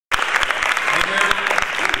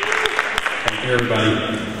Hey everybody,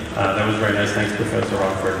 that was very nice. Thanks, Professor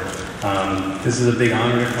Rockford. This is a big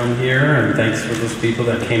honor to come here, and thanks for those people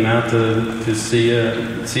that came out to see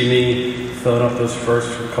me filling up those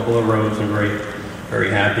first couple of rows. I'm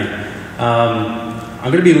very happy.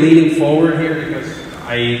 I'm going to be leaning forward here because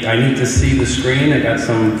I need to see the screen. I got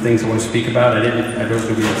some things I want to speak about. I was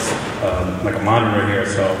going to be like a monitor here,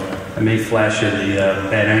 so I may flash you the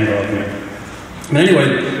bad angle of me. But anyway,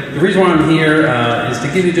 the reason why I'm here is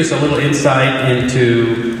to give you just a little insight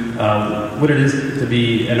into what it is to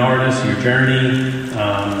be an artist, your journey,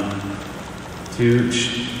 to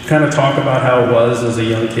kind of talk about how it was as a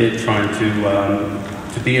young kid trying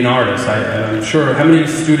to be an artist. I'm sure, how many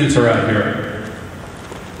students are out here?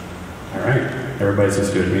 All right, everybody's a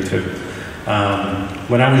student, me too.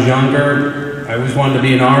 When I was younger, I always wanted to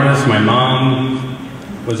be an artist. My mom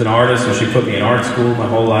was an artist, so she put me in art school my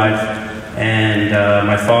whole life. And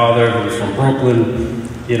my father, who was from Brooklyn,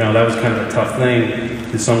 you know, that was kind of a tough thing.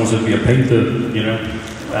 His son was to be a painter, you know.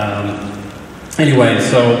 Anyway,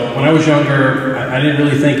 so when I was younger, I didn't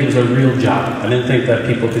really think it was a real job. I didn't think that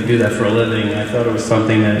people could do that for a living. I thought it was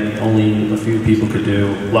something that only a few people could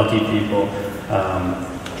do, lucky people,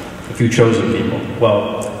 a few chosen people.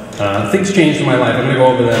 Well, things changed in my life. I'm going to go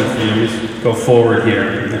over that for you. Just go forward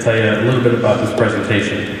here and tell you a little bit about this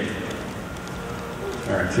presentation.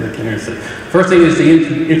 All right, see, I can hear you. First thing is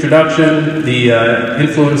the introduction, the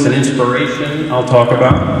influence and inspiration I'll talk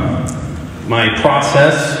about. My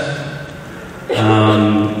process,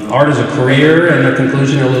 art as a career, and the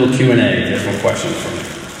conclusion, a little Q&A if you have some questions for me.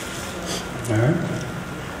 All right.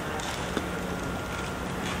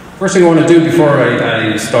 First thing I want to do before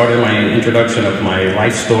I start my introduction of my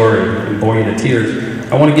life story and bore you to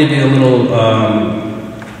tears, I want to give you a little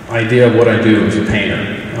idea of what I do as a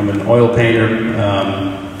painter. I'm an oil painter.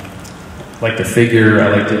 I like to figure. I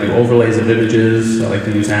like to do overlays of images. I like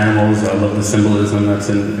to use animals. I love the symbolism that's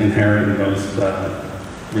inherent in those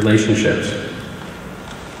relationships.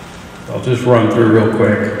 I'll just run through real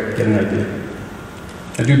quick, get an idea.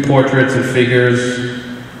 I do portraits and figures.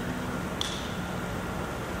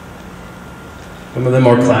 Some of them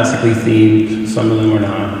are classically themed. Some of them are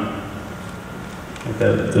not. Like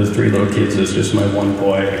those three little kids is just my one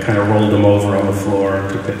boy. I kind of rolled them over on the floor,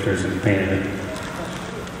 took pictures and painted it.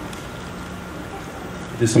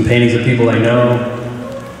 Did some paintings of people I know.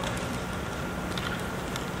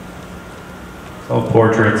 All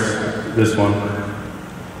portraits, this one.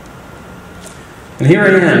 And here I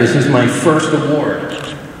am, this is my first award.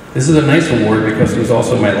 This is a nice award because it was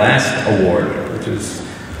also my last award, which is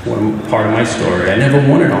part of my story. I never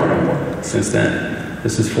won an art award since then.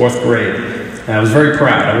 This is 4th grade. And I was very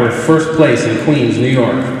proud. I won first place in Queens, New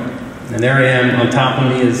York. And there I am. On top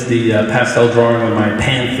of me is the pastel drawing of my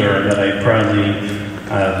panther that I proudly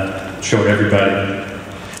showed everybody.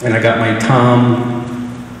 And I got my Tom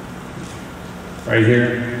right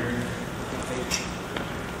here.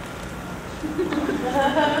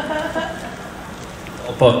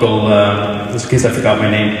 I'll buckle, just in case I forgot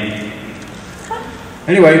my name.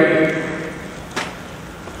 Anyway,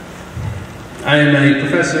 I am a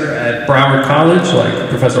professor at Broward College, like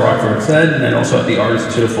Professor Rockford said, and also at the Art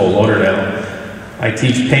Institute of Fort Lauderdale. I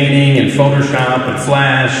teach painting and Photoshop and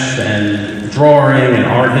Flash and drawing and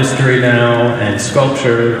art history now and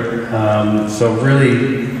sculpture. So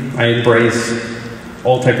really, I embrace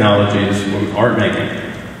all technologies from art making.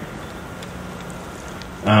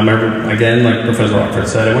 Again, like Professor Rockford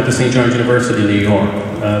said, I went to St. John's University in New York.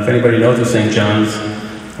 If anybody knows of St. John's,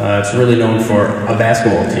 it's really known for a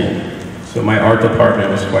basketball team. So my art department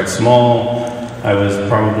was quite small. I was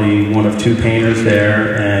probably one of 2 painters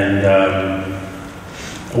there, and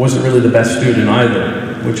I wasn't really the best student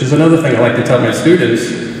either, which is another thing I like to tell my students.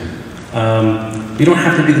 You don't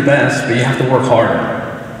have to be the best, but you have to work harder.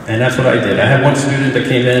 And that's what I did. I had one student that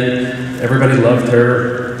came in, everybody loved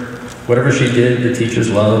her. Whatever she did, the teachers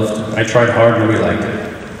loved. I tried hard, nobody liked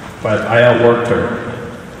it. But I outworked her.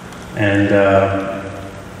 And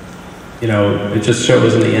you know, it just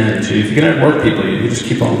shows in the end. So if you're going to outwork people, you just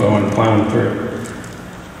keep on going, plowing through.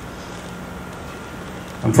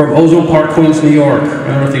 I'm from Ozone Park, Queens, New York. I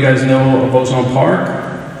don't know if you guys know of Ozone Park.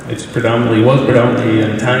 Was predominantly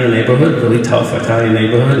an Italian neighborhood, really tough Italian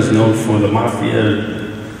neighborhood. It's known for the mafia,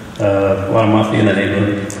 a lot of mafia in the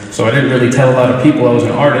neighborhood. So I didn't really tell a lot of people I was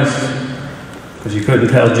an artist, because you couldn't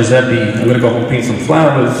tell Giuseppe, I'm going to go home and paint some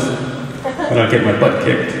flowers when I get my butt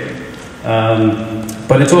kicked.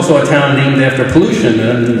 But it's also a town named after pollution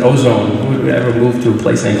and ozone. Who would ever move to a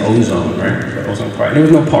place named Ozone, right? Ozone Park. And there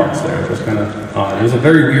was no parks there. It was kind of odd. It was a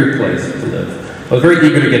very weird place to live. I was very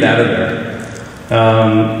eager to get out of there.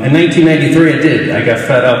 In 1993, I did. I got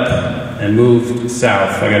fed up and moved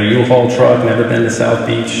south. I got a U-Haul truck, never been to South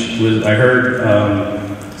Beach. I heard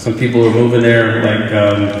some people were moving there, like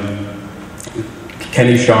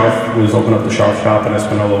Kenny Scharf was opening up the Scharf shop in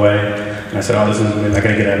Espanola Way. And I said, oh, we're not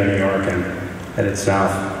going to get out of New York, and headed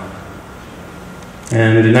south.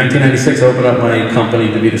 And in 1996, I opened up my company,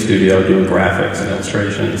 the VIta Studio, doing graphics and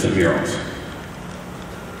illustrations and murals.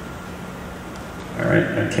 All right,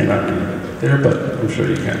 I cannot read it there, but I'm sure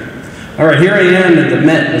you can. All right, here I am at the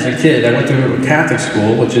Met as a kid. I went to a Catholic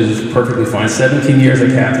school, which is perfectly fine. 17 years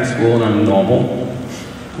at Catholic school, and I'm normal.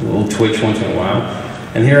 A little twitch once in a while.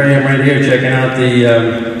 And here I am right here checking out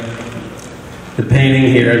the painting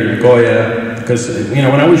here in Goya. Because, you know,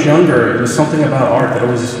 when I was younger, it was something about art that it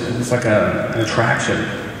was like an attraction.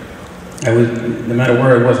 No matter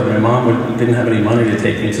where I was, my mom didn't have any money to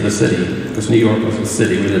take me to the city, because New York was the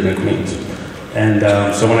city, we lived in Queens. And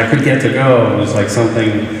so when I could get to go, it was like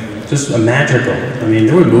something just magical. I mean,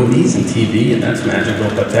 there were movies and TV, and that's magical,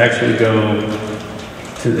 but to actually go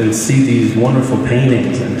and see these wonderful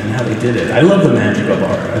paintings and how they did it. I love the magic of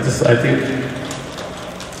art.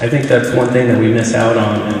 I think that's one thing that we miss out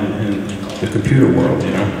on in the computer world,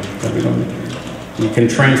 you know? That you can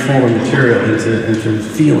transform a material into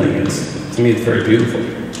feeling. To me, it's very beautiful.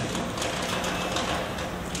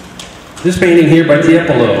 This painting here by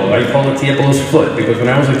Tiepolo, I call it Tiepolo's foot, because when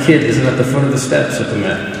I was a kid, this is at the foot of the steps at the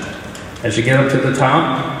Met. As you get up to the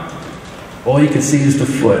top, all you can see is the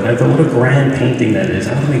foot. And I thought, what a grand painting that is.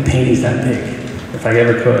 I want to make paintings that big, if I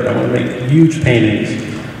ever could. I want to make huge paintings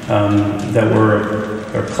that were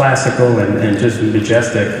classical and just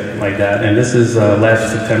majestic like that. And this is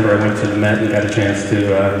last September, I went to the Met and got a chance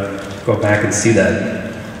to go back and see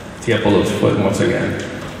that Tiepolo's foot once again.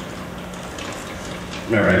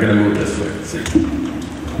 All right, I'm going to move this way. Let's see.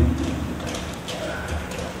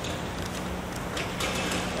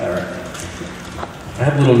 All right. I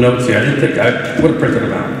have little notes here. I didn't think I would have printed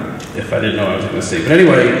them out if I didn't know I was going to see. But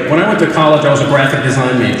anyway, when I went to college, I was a graphic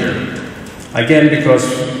design major. Again, because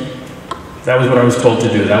that was what I was told to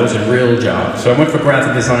do. That was a real job. So I went for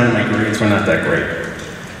graphic design, and my grades were not that great.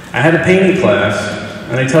 I had a painting class,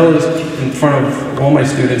 and I tell this in front of all my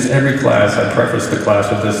students, every class. I preface the class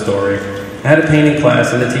with this story. I had a painting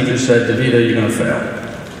class, and the teacher said, VIta, you're going to fail.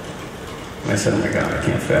 And I said, oh my God, I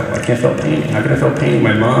can't fail. I can't fail painting. How can I fail painting?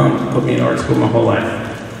 My mom put me in art school my whole life.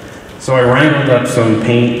 So I wrangled up some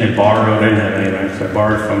paint I borrowed. I didn't have any, so I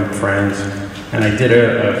borrowed from friends. And I did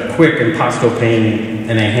a quick impasto painting,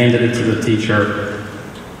 and I handed it to the teacher.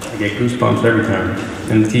 I get goosebumps every time.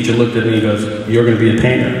 And the teacher looked at me and goes, you're going to be a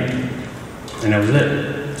painter. And that was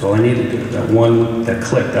it. That's all I needed to do. That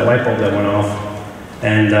click, that light bulb that went off.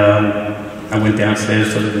 And I went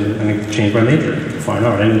downstairs and changed my major to fine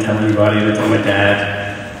art. I didn't tell anybody. I didn't tell my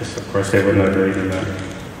dad. Just, of course, they wouldn't agree to that.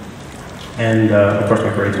 And of course,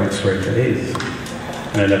 my grades went straight to A's.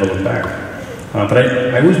 And I never looked back. But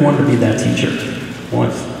I always wanted to be that teacher.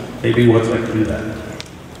 Once. Maybe once I could do that.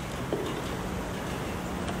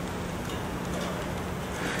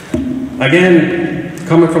 Again,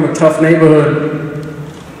 coming from a tough neighborhood,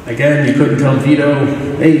 again, you couldn't tell Vito,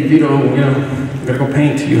 hey, Vito, you know, I'm gonna go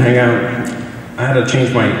paint, you hang out. I had to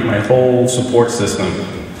change my whole support system.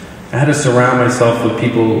 I had to surround myself with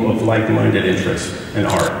people of like-minded interests in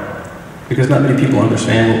art. Because not many people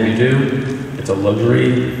understand what we do. It's a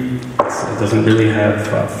luxury. It doesn't really have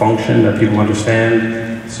a function that people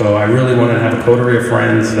understand. So I really wanted to have a coterie of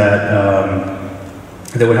friends that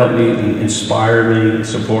would help me, inspire me,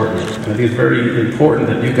 support me. And I think it's very important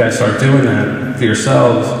that you guys start doing that for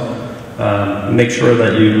yourselves. Make sure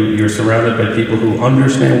that you're surrounded by people who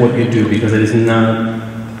understand what you do, because it is not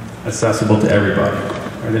accessible to everybody.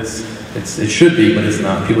 Right? It should be, but it's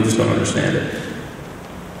not. People just don't understand it.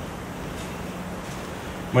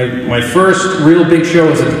 My first real big show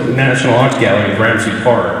was at the National Art Gallery in Ramsey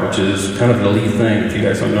Park, which is kind of an elite thing if you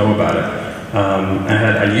guys don't know about it. I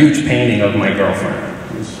had a huge painting of my girlfriend.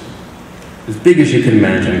 It was as big as you can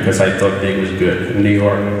imagine, because I thought big was good. In New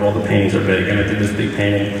York, all the paintings are big, and I did this big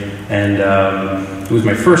painting. And it was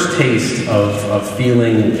my first taste of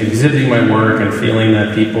exhibiting my work and feeling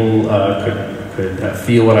that people could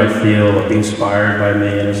feel what I feel, or be inspired by me.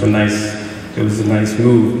 And it was a nice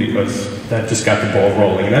move, because that just got the ball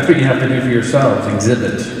rolling. And that's what you have to do for yourselves,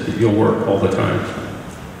 exhibit your work all the time.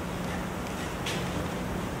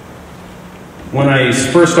 When I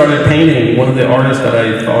first started painting, one of the artists that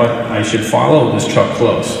I thought I should follow was Chuck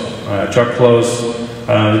Close. Chuck Close,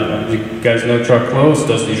 you guys know Chuck Close,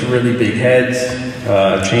 does these really big heads,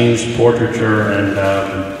 changed portraiture, and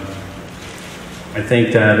I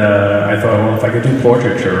think that I thought, well, if I could do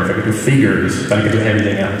portraiture, if I could do figures, then I could do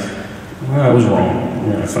everything else. Well, I was wrong.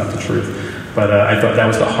 You know, that's not the truth. But I thought that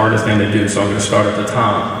was the hardest thing to do, so I'm going to start at the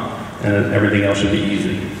top, and then everything else should be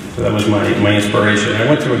easy. So that was my inspiration. I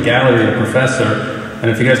went to a gallery, a professor, and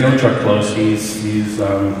if you guys know Chuck Close, he's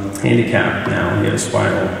handicapped now. He had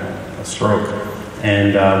a stroke.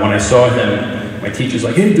 And when I saw him, my teacher's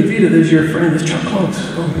like, "Hey, VIta, there's your friend, it's Chuck Close."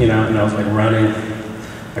 Oh, you know, and I was like running.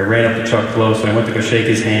 I ran up to Chuck Close, and I went to go shake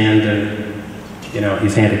his hand, and, you know,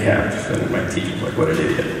 he's handicapped. And my teacher was like, "What an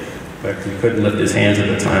idiot." But he couldn't lift his hands at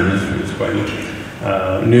the time. He was quite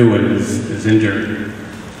new and was injured.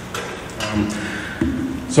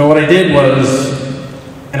 So what I did was,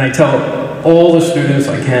 and I tell all the students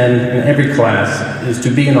I can in every class, is to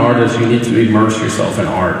be an artist, you need to immerse yourself in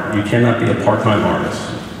art. You cannot be a part-time artist.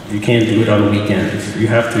 You can't do it on the weekends. You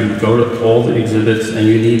have to go to all the exhibits, and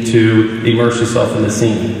you need to immerse yourself in the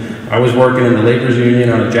scene. I was working in the Laborers Union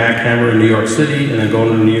on a jackhammer in New York City, and then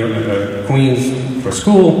going to Queens for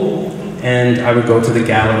school, and I would go to the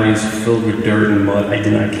galleries filled with dirt and mud. I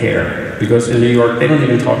did not care, because in New York, they don't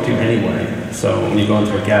even talk to you anyway. So when you go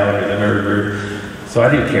into a gallery, they're very rude. So I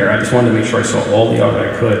didn't care. I just wanted to make sure I saw all the art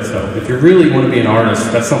I could. So if you really want to be an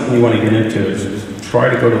artist, that's something you want to get into, is try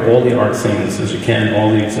to go to all the art scenes as you can,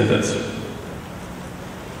 all the exhibits.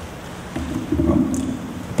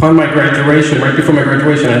 Upon my graduation, right before my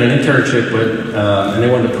graduation, I had an internship and they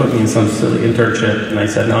wanted to put me in some silly internship, and I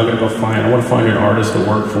said, no, I'm going to go I want to find an artist to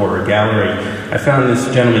work for, a gallery. I found this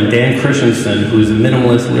gentleman, Dan Christensen, who's a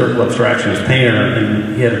minimalist lyrical abstractionist painter,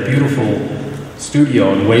 and he had a beautiful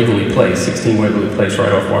studio in Waverly Place, 16 Waverly Place,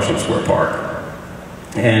 right off Washington Square Park.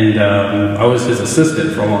 And I was his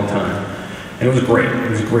assistant for a long time. And it was great. It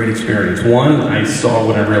was a great experience. One, I saw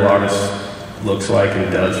what a real artist looks like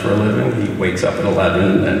and does for a living. He wakes up at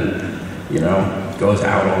 11 and, you know, goes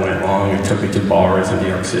out all night long. He took me to bars in New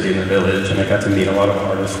York City in the Village, and I got to meet a lot of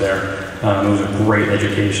artists there. It was a great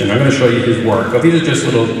education. I'm going to show you his work. But these are just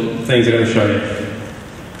little things I'm going to show you.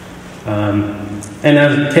 And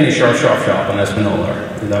then Kenny Sharp Shop on Espanola.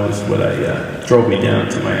 That was what drove me down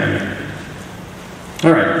to Miami.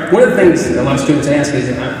 All right, one of the things a lot of students ask is,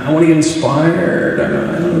 I want to get inspired, I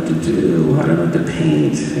don't know what to do, I don't know what to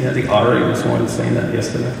paint. You know, I think Ari was one saying that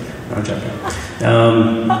yesterday. No, I'm joking.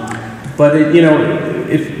 But you know,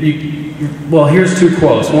 well, here's two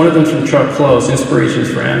quotes. One of them's from Chuck Close, "Inspirations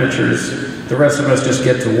for Amateurs. The rest of us just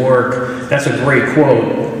get to work." That's a great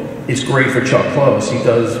quote. It's great for Chuck Close. He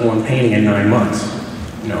does one painting in 9 months.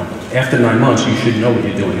 You know, after 9 months, you should know what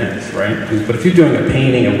you're doing next, right? But if you're doing a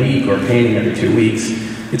painting a week or a painting every 2 weeks,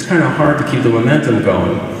 it's kind of hard to keep the momentum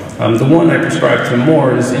going. The one I prescribe to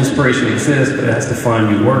more is "Inspiration exists, but it has to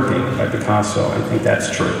find you working" by Picasso. I think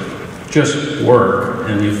that's true. Just work,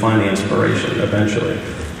 and you find the inspiration eventually.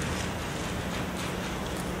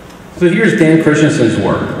 So here's Dan Christensen's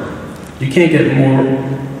work. You can't get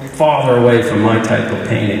farther away from my type of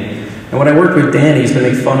painting. And when I worked with Dan, he used to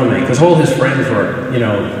make fun of me, because all his friends were, you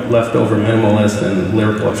know, leftover minimalists and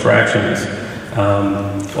lyrical abstractionists,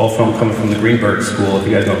 all coming from the Greenberg School, if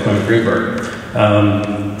you guys know Clement Greenberg.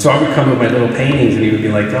 So I would come with my little paintings, and he would be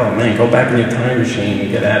like, "Oh man, go back in your time machine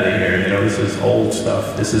and get out of here. You know, this is old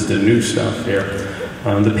stuff. This is the new stuff here."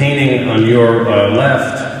 The painting on your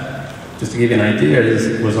left, just to give you an idea,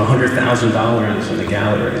 was $100,000 in the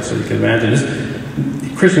gallery. So you can imagine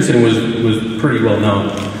Christensen was pretty well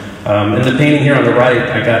known. And the painting here on the right,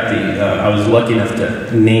 I was lucky enough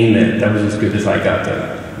to name it. That was as good as I got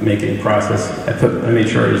to make it in process. I made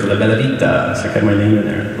sure it was La Bella Vita, so I got my name in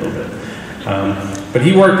there a little bit. But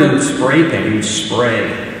he worked in spray paint. He would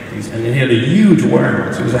spray, and he had a huge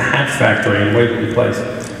warehouse. It was a hat factory in Waverly Place,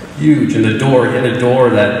 huge. And he had a door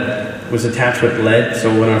that was attached with lead, so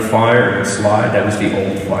when on fire it would slide. That was the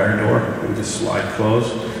old fire door. It would just slide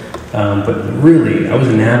closed. But really, I was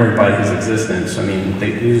enamored by his existence. I mean,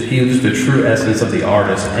 he was the true essence of the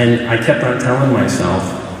artist. And I kept on telling myself,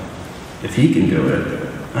 if he can do it,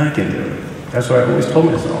 I can do it. That's what I always told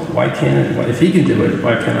myself. If he can do it,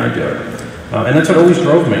 why can't I do it? And that's what always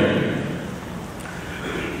drove me.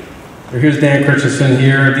 Here's Dan Christensen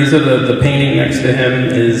here. These are the painting next to him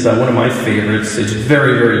is one of my favorites. It's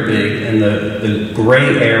very, very big, and the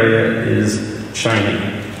gray area is shining.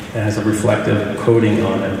 It has a reflective coating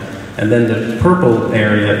on it. And then the purple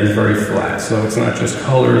area is very flat. So it's not just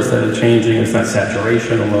colors that are changing, it's not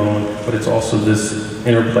saturation alone, but it's also this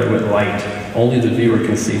interplay with light. Only the viewer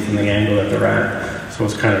can see from the angle that they're at. So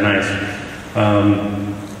it's kind of nice.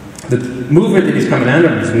 The movement that he's coming out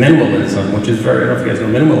of is minimalism, which is I don't know if you guys know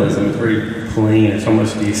minimalism, it's very plain, it's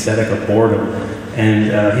almost the aesthetic of boredom.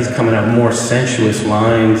 And he's coming out more sensuous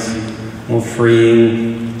lines, more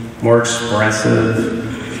freeing, more expressive.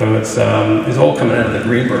 So it's all coming out of the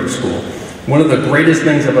Greenberg School. One of the greatest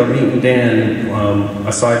things about meeting Dan,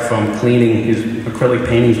 aside from cleaning his acrylic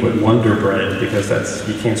paintings with Wonder Bread, because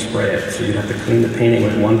you can't spray it, so you'd have to clean the painting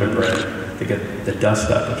with Wonder Bread to get the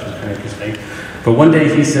dust up, which is kind of interesting. But one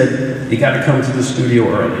day he said, you got to come to the studio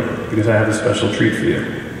early, because I have a special treat for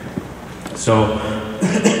you. So,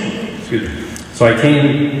 excuse me. So I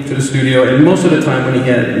came to the studio, and most of the time when he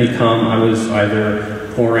had me come, I was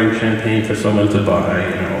either pouring champagne for someone to buy,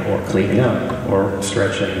 you know, or cleaning up, or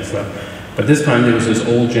stretching and stuff. But this time there was this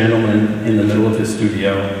old gentleman in the middle of his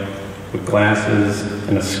studio with glasses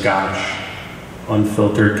and a scotch,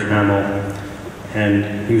 unfiltered Camel,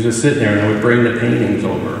 and he was just sitting there, and I would bring the paintings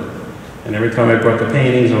over. And every time I brought the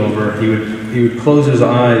paintings over, he would close his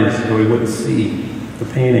eyes so he wouldn't see the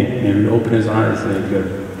painting, and he would open his eyes and he'd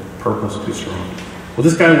go, purple's too strong. Well,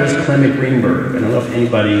 this guy was Clement Greenberg. I don't know if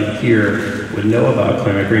anybody here would know about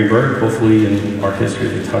Clement Greenberg. Hopefully in art history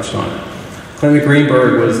they touched on it. Clement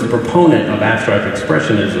Greenberg was the proponent of abstract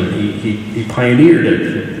expressionism. He pioneered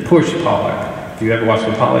it, he pushed Pollock. If you ever watch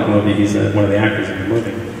the Pollock movie, he's one of the actors in the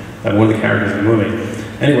movie, one of the characters in the movie.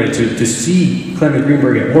 Anyway, to see Clement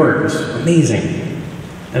Greenberg at work was amazing.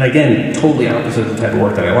 And again, totally opposite the type of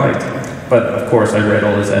work that I liked. But of course, I read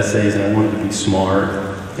all his essays and I wanted to be smart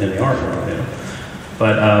in the art world, you know.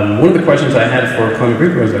 But one of the questions I had for Clement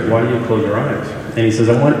Greenberg was like, why do you close your eyes? And he says,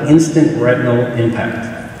 I want instant retinal impact.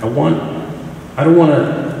 I don't want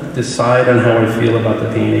to decide on how I feel about the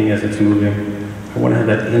painting as it's moving. I want to have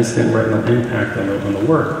that instant retinal impact on the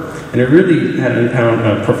work. And it really had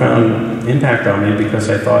a profound impact on me because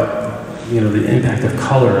I thought, you know, the impact of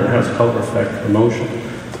color and how does color affect emotion.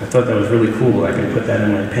 I thought that was really cool. I can put that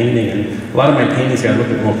in my painting, and a lot of my paintings got a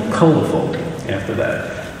little bit more colorful after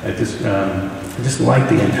that. I just like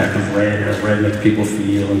the impact of red, how red makes people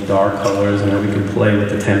feel, and dark colors, and how we can play with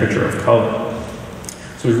the temperature of color.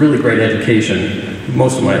 So it was really great education.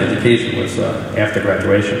 Most of my education was after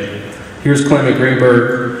graduation. Here's Clement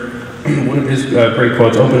Greenberg. One of his great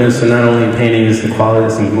quotes, openness, and not only in painting, is the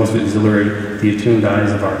qualities and most auxiliary, the attuned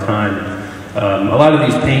eyes of our time. A lot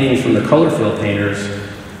of these paintings from the color fill painters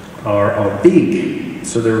are big,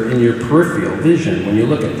 so they're in your peripheral vision when you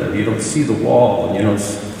look at them. You don't see the wall, and you don't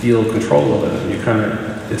feel control of it, and you kind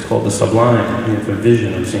of, it's called the sublime. You have a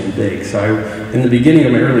vision of seeing big. So in the beginning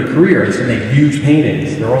of my early career, I used to make huge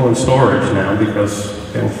paintings. They're all in storage now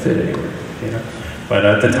because they don't fit anywhere, you know? But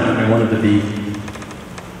at the time, I wanted to be a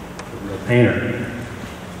real painter.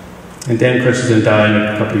 And Dan Christensen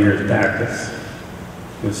died a couple of years back. This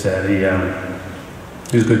was sad.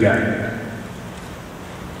 He was a good guy.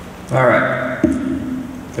 All right,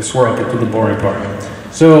 I swear I'll get to the boring part.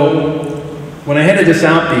 So when I headed to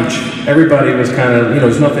South Beach, everybody was kind of, you know,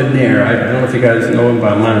 there's nothing there. I don't know if you guys know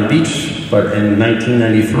about Miami Beach, but in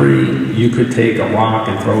 1993, you could take a rock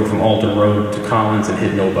and throw it from Alder Road to Collins and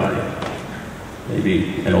hit nobody.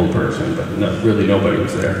 Maybe an old person, but no, really nobody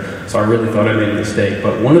was there. So I really thought I made a mistake.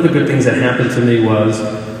 But one of the good things that happened to me was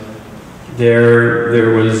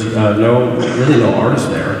there was really no artist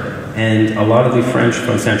there. And a lot of the French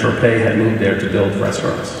from Saint-Tropez had moved there to build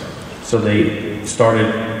restaurants. So they started,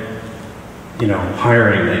 you know,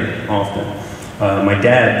 hiring me often. My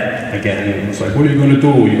dad, again, was like, what are you going to do?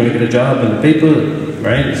 You're going to get a job in the paper,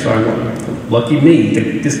 right? So I went, lucky me,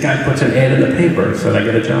 this guy puts an ad in the paper, so I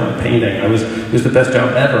get a job painting. It was the best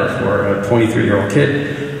job ever for a 23-year-old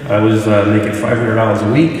kid. I was making $500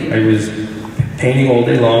 a week. I was painting all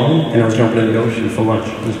day long, and I was jumping in the ocean for lunch.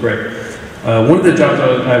 It was great. One of the jobs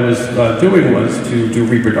I was doing was to do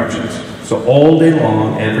reproductions. So all day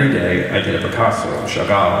long, every day, I did a Picasso, a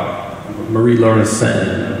Chagall, Marie-Laure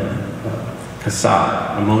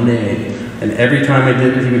Cassatt, a Monet, and every time I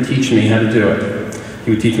did it, he would teach me how to do it.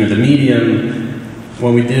 He would teach me the medium.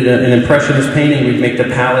 When we did an impressionist painting, we'd make the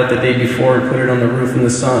palette the day before and put it on the roof in the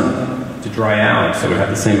sun to dry out, so it would have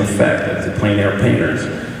the same effect as the plein air painters.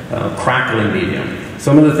 Crackling medium.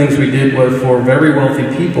 Some of the things we did was for very wealthy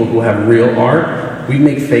people who have real art, we'd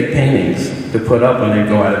make fake paintings to put up when they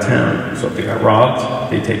go out of town. So if they got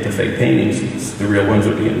robbed, they'd take the fake paintings. The real ones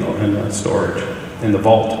would be in the storage, in the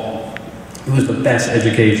vault. It was the best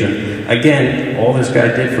education. Again, all this guy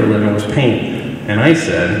did for a living was paint. And I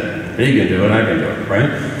said, he can do it, I can do it, right?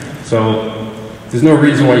 So there's no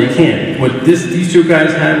reason why you can't. What these two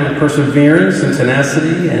guys had was perseverance and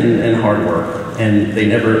tenacity and hard work. And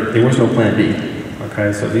there was no plan B.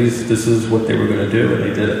 Okay, so this is what they were going to do, and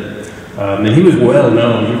they did it. And he was well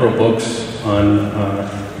known. He wrote books on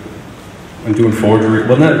doing forgery.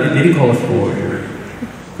 Well, they didn't call it forgery,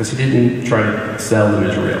 because he didn't try to sell them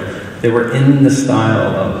as real. They were in the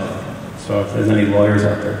style of, so if there's any lawyers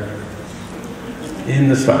out there, in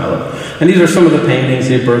the style of. And these are some of the paintings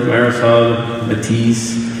here, Berthe Marisol,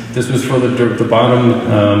 Matisse. This was for the bottom,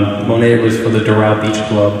 Monet was for the Doral Beach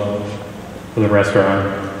Club, for the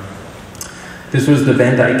restaurant. This was the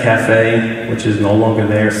VIta Cafe, which is no longer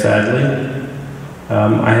there, sadly.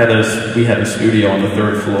 We had a studio on the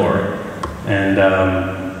 3rd floor, and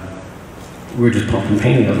we were just pumping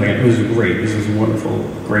painting. It was great. This was a wonderful,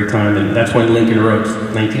 great time, and that's when Lincoln Road,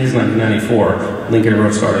 1994, Lincoln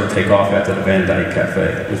Road started to take off after the Van Dyke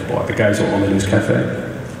Cafe was bought. The guys who owned the News Cafe,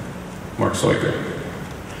 Mark Soiker.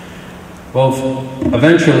 Well,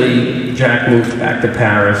 eventually, Jack moved back to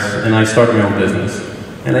Paris, and I started my own business.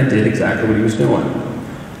 And I did exactly what he was doing.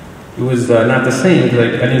 It was not the same, because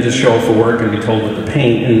I didn't just show up for work and be told what to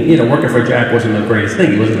paint. And, you know, working for Jack wasn't the greatest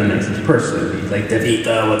thing. He wasn't the nicest person. He's like,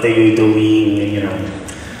 VIta, what they you doing? And, you know,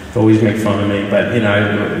 he'd always make fun of me. But, you know, I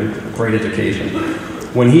had a great education.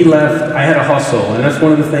 When he left, I had a hustle. And that's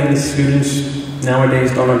one of the things students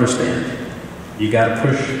nowadays don't understand. You gotta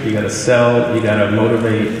push, you gotta sell, you gotta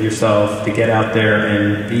motivate yourself to get out there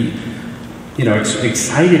and be, you know,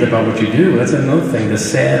 excited about what you do. That's another thing. The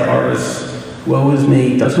sad artist, woe is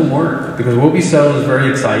me, doesn't work. Because what we sell is very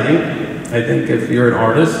exciting. I think if you're an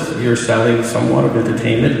artist, you're selling somewhat of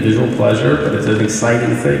entertainment, visual pleasure, but it's an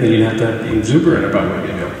exciting thing, and you have to be exuberant about what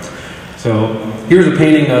you do. So here's a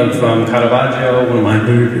painting of Caravaggio, one of my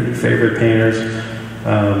favorite painters.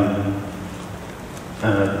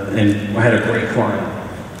 And I had a great client.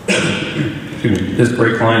 Excuse me. This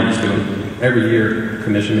great client was doing every year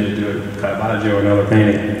commissioned me to do a Caravaggio or another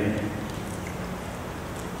painting.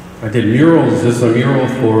 I did murals. This is a mural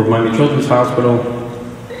for Miami Children's Hospital.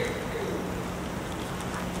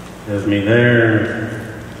 There's me there.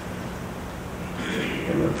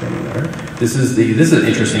 This is an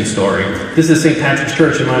interesting story. This is St. Patrick's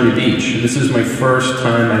Church in Miami Beach. This is my first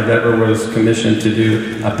time I ever was commissioned to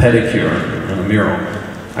do a pedicure on a mural.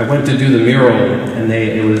 I went to do the mural, and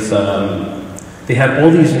they had all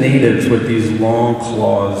these natives with these long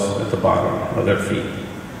claws at the bottom of their feet.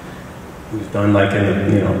 It was done like in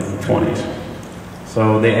the 20s.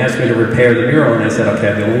 So they asked me to repair the mural, and I said,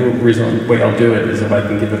 okay, the only way I'll do it is if I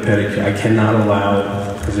can give a pedicure. I cannot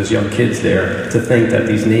allow, because there's young kids there, to think that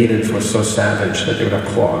these natives were so savage that they would have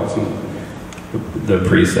claws. And the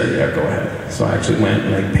priest said, yeah, go ahead. So I actually went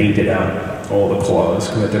and I painted out all the claws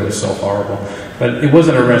because I thought it was so horrible. But it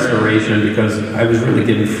wasn't a restoration because I was really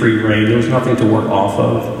given free rein. There was nothing to work off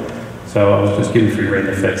of. So I was just given free rein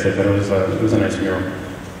to fix it, but it was a nice mural.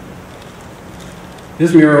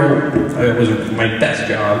 This mural was my best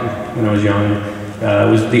job when I was young. It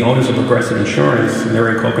was the owners of Progressive Insurance, and they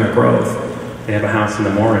were in Coconut Grove. They have a house in the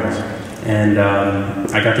moorings. And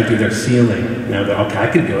I got to do their ceiling. You know, okay, I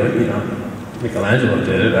could do it, you know. Michelangelo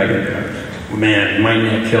did it, I could do it. Man, my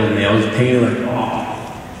neck killed me. I was painting like, oh,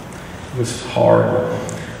 it was horrible.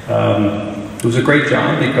 It was a great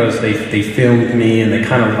job because they filmed me and they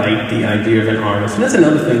kind of liked the idea of an artist. And that's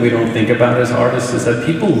another thing we don't think about as artists is that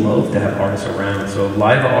people love to have artists around. So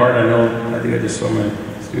live art, I think I just saw my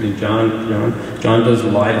student John. John does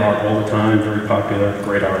live art all the time, very popular,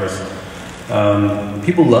 great artist.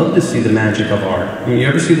 People love to see the magic of art. I mean, you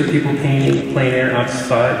ever see the people painting plein air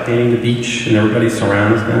outside, painting the beach, and everybody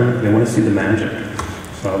surrounds them? They want to see the magic.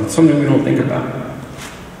 So it's something we don't think about.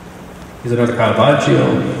 Here's another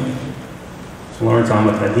Caravaggio. Lawrence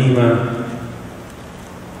Amatadima.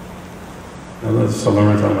 That's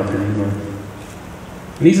Lawrence Amatadima.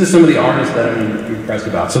 And these are some of the artists that I'm impressed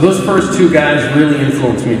about. So those first two guys really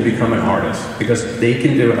influenced me to become an artist because they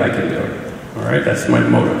can do it, I can do it. All right, that's my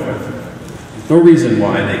motive. There's no reason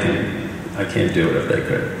why I can't do it if they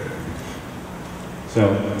could.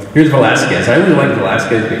 So here's Velázquez. I really like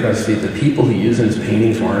Velázquez because the people he used in his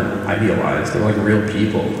paintings weren't idealized. They're like real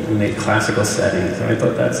people in the classical settings. And I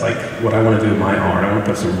thought that's like what I want to do with my art. I want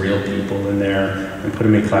to put some real people in there and put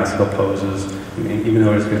them in classical poses. I mean, even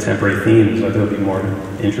though it's contemporary themes, I thought it would be more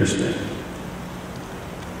interesting.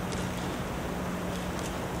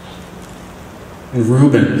 And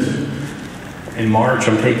Rubens. In March,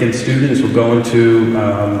 I'm taking students. We're going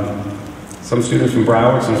to some students from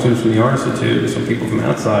Broward, some students from the Art Institute, some people from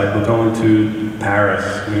outside. We're going to Paris,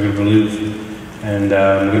 we're going to the Louvre, and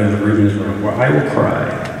we're going to the Rubens room, where I will cry.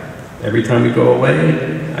 Every time we go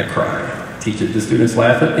away, I cry. The students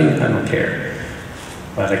laugh at me, I don't care.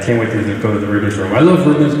 But I can't wait to go to the Rubens room. I love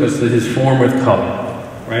Rubens because of his form with color,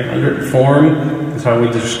 right? Under form is how we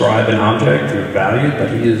describe an object or value, but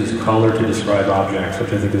he uses color to describe objects,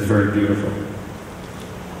 which I think is very beautiful.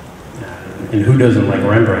 And who doesn't like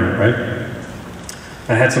Rembrandt, right?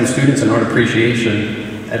 I had some students in art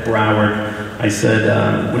appreciation at Broward. I said,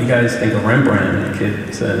 what do you guys think of Rembrandt? And the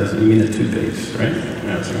kid said, you mean the toothpaste, right?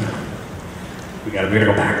 Yeah, so We gotta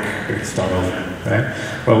go back. We gotta start over,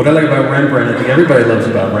 right? Well, what I like about Rembrandt, I think everybody loves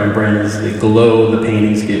about Rembrandt, is the glow the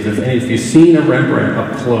paintings give. If you've seen a Rembrandt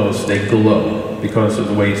up close, they glow because of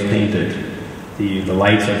the way it's painted. The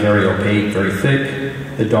lights are very opaque, very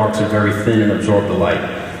thick. The darks are very thin and absorb the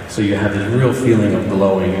light. So you have this real feeling of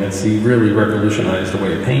glowing, and he really revolutionized the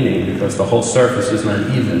way of painting because the whole surface is not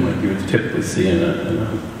even like you would typically see in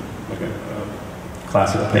a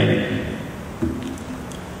classical painting.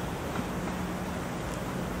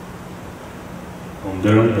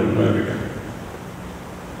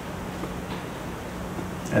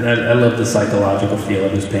 And I love the psychological feel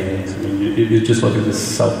of his paintings. I mean, you just look at this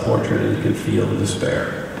self-portrait and you can feel the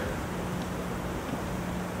despair.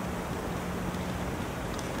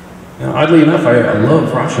 Now, oddly enough, I love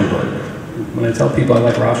Rauschenberg. When I tell people I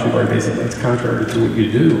like Rauschenberg, they say that's contrary to what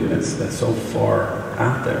you do. That's so far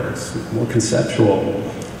out there. It's more conceptual.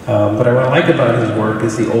 But what I like about his work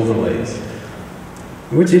is the overlays.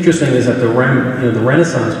 What's interesting is that the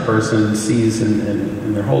Renaissance person sees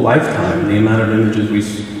in their whole lifetime the amount of images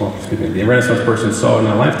the Renaissance person saw in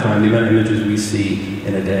their lifetime the amount of images we see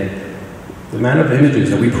in a day. The amount of images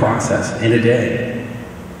that we process in a day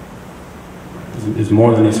is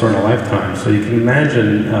more than they saw in a lifetime. So you can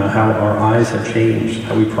imagine how our eyes have changed,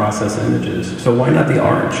 how we process images. So why not the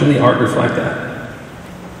art? Shouldn't the art reflect that?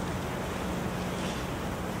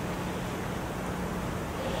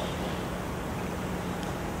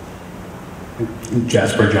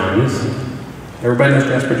 Jasper Johns. Everybody knows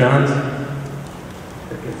Jasper Johns?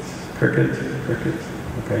 Crickets.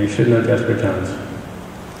 Okay, you should know Jasper Johns.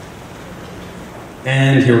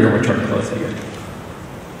 And here we are with Chuck Close again.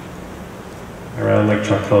 I rather like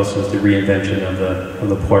Chuck Close's the reinvention of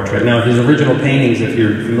the portrait. Now, his original paintings, if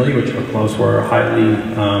you're familiar with Chuck Close, were highly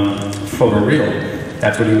photoreal.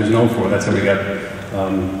 That's what he was known for. That's what he got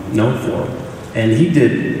known for. And he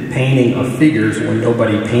did painting of figures when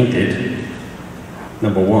nobody painted.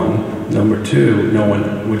 Number one. Number two, no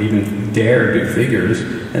one would even dare do figures.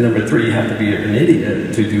 And number three, you have to be an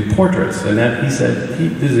idiot to do portraits. And that, he said,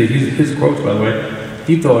 this is his quotes, by the way,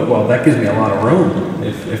 he thought, well, that gives me a lot of room.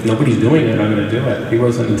 If nobody's doing it, I'm going to do it. He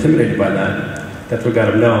wasn't intimidated by that. That's what got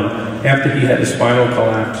him known. After he had his spinal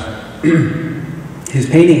collapse, his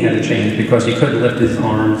painting had to change because he couldn't lift his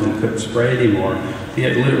arms and couldn't spray anymore. He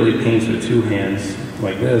had literally paints with two hands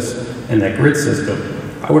like this, and that grid system.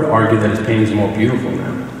 I would argue that his paintings are more beautiful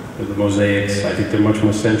now. With the mosaics, I think they're much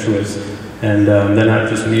more sensuous, and they're not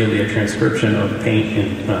just merely a transcription of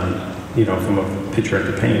paint, from a picture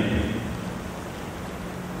into paint.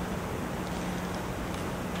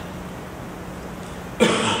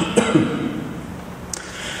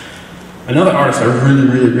 Another artist I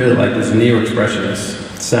really like is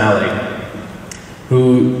neo-expressionist, Sally,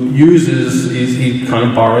 who he kind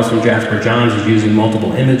of borrows from Jasper Johns. He's using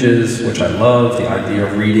multiple images, which I love, the idea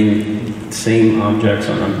of reading same objects,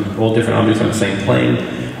 all different objects on the same plane.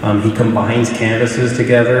 He combines canvases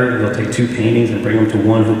together. He'll take two paintings and bring them to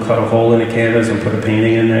one. He'll cut a hole in the canvas and put a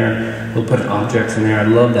painting in there. He'll put objects in there. I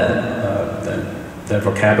love that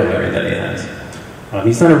vocabulary that he has.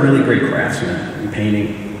 He's not a really great craftsman in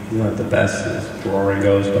painting. He's not the best as drawing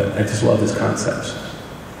goes, but I just love his concepts.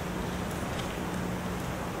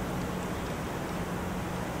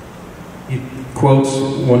 He quotes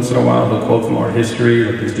once in a while. He'll quote from art history,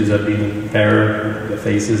 like this Giuseppe Barra, the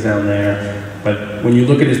faces down there. But when you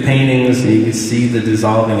look at his paintings and you can see the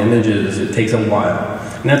dissolving images, it takes a while.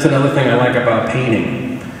 And that's another thing I like about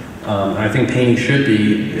painting. I think painting should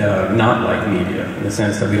be not like media, in the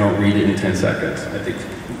sense that we don't read it in 10 seconds. I think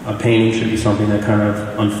a painting should be something that kind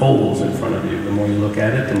of unfolds in front of you. The more you look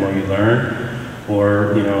at it, the more you learn.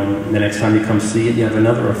 Or, the next time you come see it, you have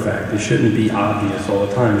another effect. It shouldn't be obvious all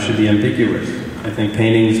the time. It should be ambiguous. I think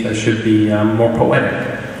paintings that should be more poetic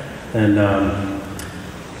and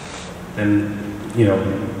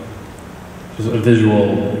just a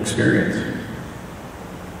visual experience.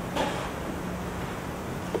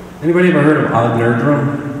 Anybody ever heard of Odd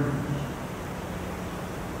Nerdrum?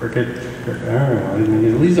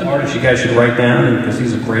 These are artists you guys should write down, because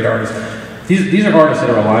he's a great artist. These are artists that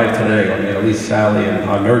are alive today. I mean, at least Sally and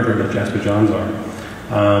Odd Nerdrum and Jasper Johns are.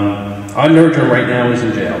 Odd Nerdrum right now is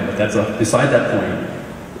in jail, but that's beside that point.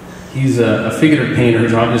 He's a figurative painter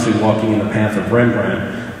who's obviously walking in the path of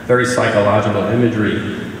Rembrandt. Very psychological imagery,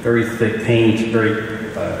 very thick paint,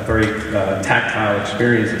 very tactile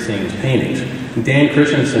experience of seeing his paintings. And Dan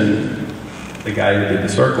Christensen, the guy who did the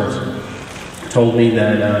circles, told me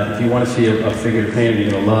that if you want to see a figurative painting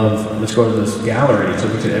you're going to love, let's go to this gallery. So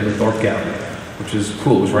we went to Edward Thorpe Gallery, which is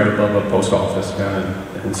cool. It was right above a post office down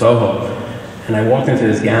in Soho. And I walked into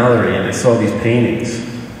this gallery and I saw these paintings.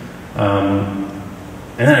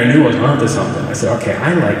 And then I knew I was onto something. I said, okay,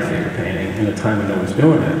 I like figure painting in a time when no one's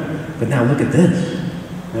doing it. But now look at this.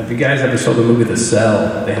 Now, if you guys ever saw the movie The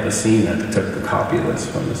Cell, they have a scene that they took a copy of this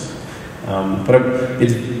from this.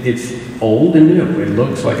 It's old and new. It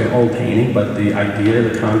looks like an old painting, but the idea,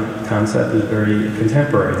 the concept is very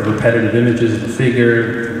contemporary. The repetitive images of the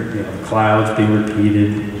figure, the clouds being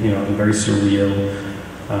repeated, very surreal,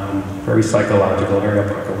 very psychological, very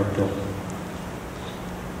apocalyptic.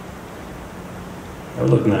 That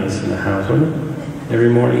would look nice in the house, wouldn't it? Every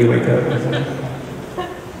morning you wake up.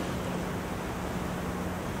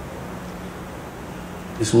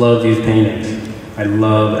 Just love these paintings. I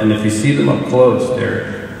love, and if you see them up close,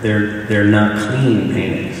 they're not clean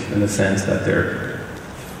paintings in the sense that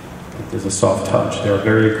there's a soft touch. They're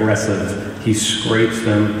very aggressive. He scrapes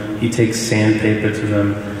them. He takes sandpaper to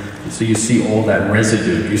them. So you see all that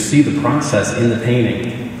residue. You see the process in the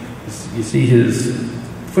painting. You see his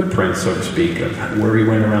footprint, so to speak, of where he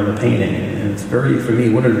went around the painting. And it's very, for me,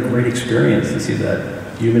 what a great experience to see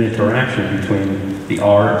that human interaction between the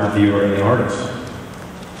art, the viewer, and the artist.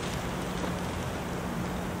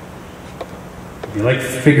 If you like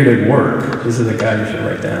figurative work, this is a guy you should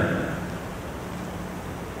write down.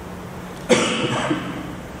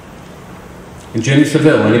 And Jenny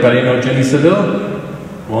Saville, anybody know Jenny Saville?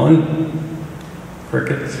 1,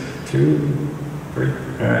 crickets, 2, 3. All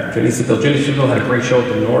right, Jenny Saville. Jenny Saville had a great show at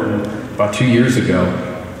the Norton about 2 years ago.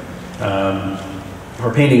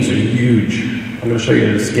 Her paintings are huge. I'm going to show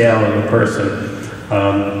you the scale of the person.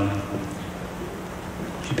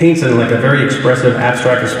 She paints in like a very expressive,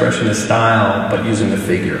 abstract expressionist style, but using the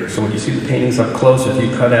figure. So when you see the paintings up close, if you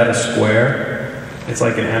cut out a square, it's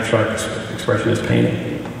like an abstract expressionist painting.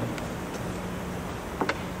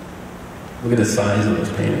 Look at the size of those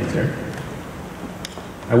paintings here.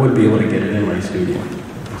 I wouldn't be able to get it in my studio.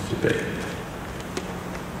 It's too big.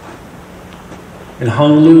 And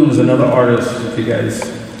Hung Lu is another artist. If you guys,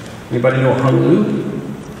 anybody know Hung Lu?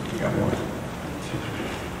 You got one.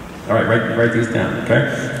 All right, write these down,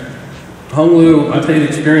 okay? Hung Lu, I'll tell you the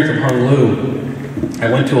experience of Hung Lu. I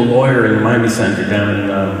went to a lawyer in the Miami Center down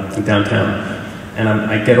in downtown, and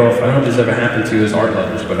I get off, I don't know if this ever happened to you as art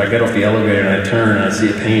lovers, but I get off the elevator and I turn and I see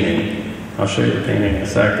a painting. I'll show you the painting in a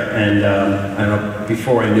second. And I don't know,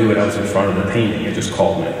 before I knew it, I was in front of the painting. It just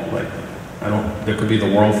called me. Like, there could be the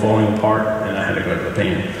world falling apart, and I had to go to the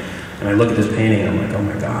painting. And I look at this painting, and I'm like, oh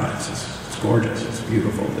my God, it's gorgeous, it's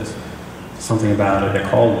beautiful. There's something about it that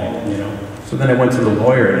called me, So then I went to the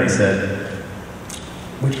lawyer, and I said,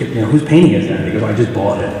 whose painting is that? He goes, I just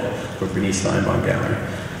bought it for Bernice Steinbaum Gallery.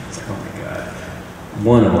 It's like, oh my God.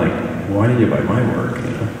 One, I'm like, why did you buy my work,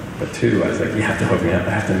 But two, I was like, you have to hook me up.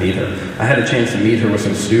 I have to meet her. I had a chance to meet her with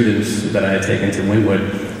some students that I had taken to Wynwood,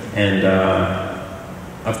 and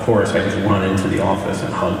of course, I just went into the office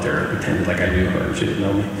and hugged her and pretended like I knew her, and she didn't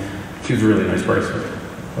know me. She was a really nice person.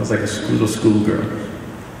 I was like a little schoolgirl.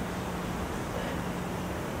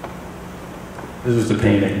 This was the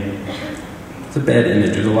painting. It's a bad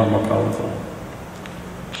image. It's a lot more colorful.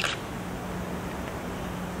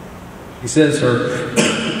 He says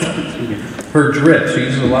her drip, she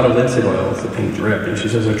uses a lot of linseed oils to paint drip, and she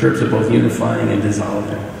says her drips are both unifying and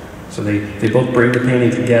dissolving. So they both bring the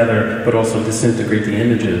painting together, but also disintegrate the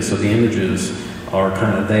images, so the images are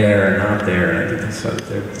kind of there and not there, and I think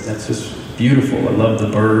that's just beautiful. I love the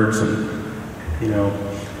birds, and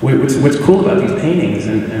what's cool about these paintings,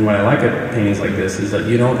 and what I like at paintings like this, is that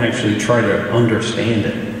you don't actually try to understand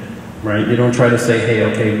it, right? You don't try to say, hey,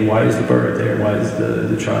 okay, why is the bird there? Why is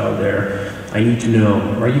the child there? I need to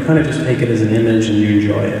know, right? You kind of just take it as an image and you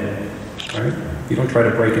enjoy it, right? You don't try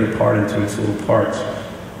to break it apart into its little parts.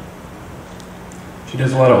 She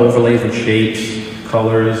does a lot of overlays with shapes,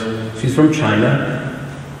 colors. She's from China,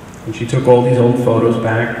 and she took all these old photos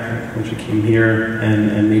back when she came here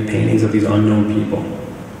and made paintings of these unknown people.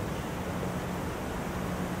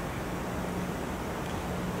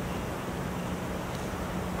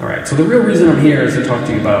 All right, so the real reason I'm here is to talk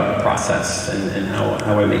to you about process and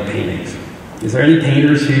how I make paintings. Is there any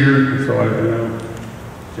painters here? So I know.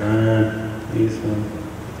 John, Lisa,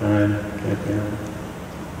 John,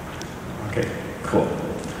 okay, cool.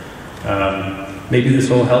 Maybe this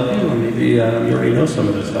will help you, or maybe you already know some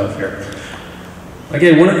of this stuff here.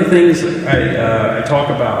 Again, one of the things I talk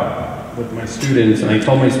about with my students, and I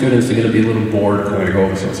told my students they're going to be a little bored if I'm going to go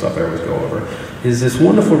over some stuff I always go over, is this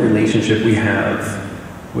wonderful relationship we have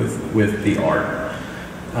with the art.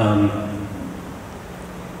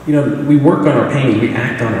 We work on our paintings, we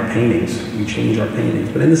act on our paintings, we change our paintings,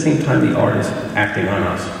 but in the same time, the art is acting on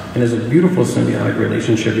us. And there's a beautiful symbiotic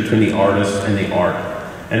relationship between the artist and the art.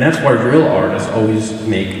 And that's why real artists always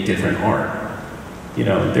make different art. You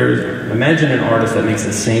know, imagine an artist that makes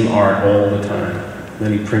the same art all the time.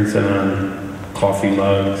 Then he prints it on coffee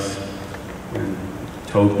mugs and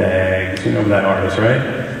tote bags. You know that artist,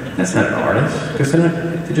 right? That's not an artist, because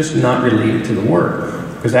they're just not related to the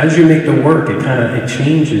work. Because as you make the work, it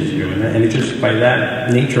changes you, and it just, by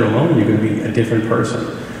that nature alone, you're going to be a different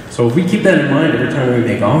person. So if we keep that in mind every time we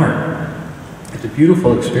make art, it's a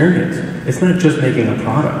beautiful experience. It's not just making a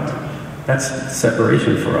product. That's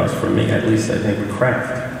separation for us, for me at least, I think, with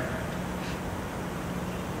craft.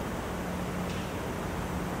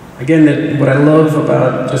 Again, what I love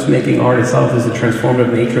about just making art itself is the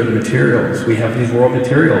transformative nature of the materials. We have these raw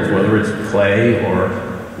materials, whether it's clay or,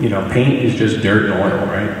 you know, paint is just dirt and oil,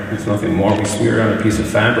 right? It's nothing more. We smear it on a piece of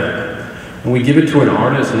fabric. And we give it to an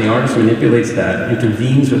artist, and the artist manipulates that,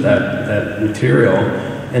 intervenes with that material,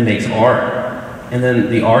 and makes art. And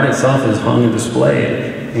then the art itself is hung and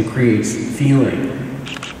displayed and creates feeling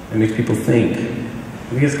and makes people think. I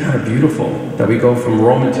think it's kind of beautiful that we go from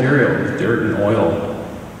raw materials, dirt and oil,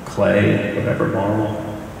 clay, whatever, marble,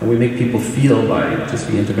 and we make people feel by just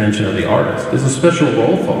the intervention of the artist. There's a special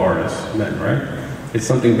role for artists, then, right? It's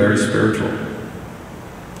something very spiritual.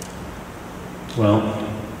 Well,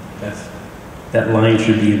 that line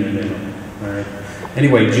should be in the middle, all right?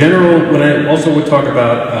 Anyway, when I also would talk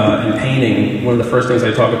about in painting, one of the first things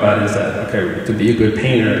I talk about is that, okay, to be a good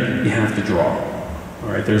painter, you have to draw, all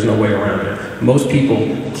right? There's no way around it. Most people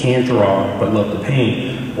can't draw but love to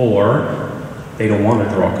paint, or they don't want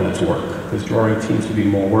to draw because it's work, because drawing seems to be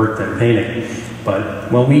more work than painting. But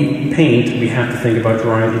when we paint, we have to think about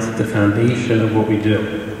drawing. It's the foundation of what we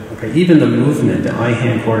do. Okay, even the movement, the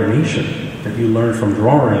eye-hand coordination that you learn from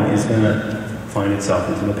drawing is going to find itself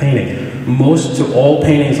into the painting. Most to all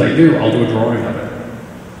paintings I do, I'll do a drawing of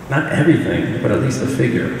it. Not everything, but at least a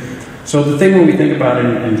figure. So the thing when we think about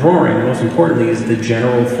in drawing, most importantly, is the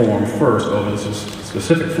general form first over the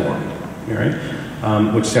specific form,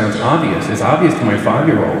 right? Which sounds obvious. It's obvious to my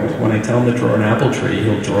 5-year-old. When I tell him to draw an apple tree,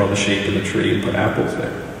 he'll draw the shape of the tree and put apples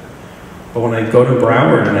there. But when I go to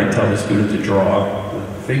Broward and I tell the student to draw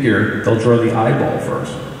the figure, they'll draw the eyeball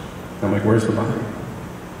first. I'm like, where's the body?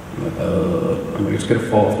 I'm like, it's going to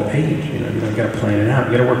fall off the page. You got to plan it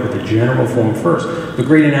out. You got to work with the general form first. The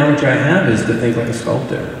great analogy I have is to think like a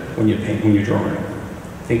sculptor when you paint, when you're drawing.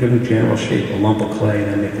 Think of the general shape, a lump of clay,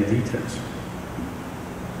 and then make the details.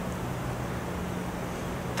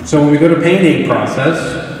 So when we go to painting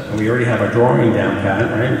process, and we already have our drawing down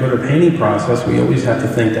pat, right? We go to painting process, we always have to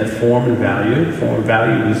think that form and value. Form and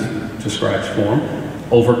value describes form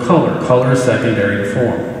over color. Color is secondary to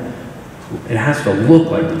form. It has to look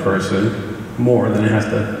like the person more than it has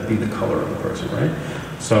to be the color of the person, right?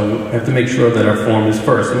 So we have to make sure that our form is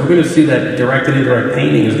first. And we're going to see that direct and indirect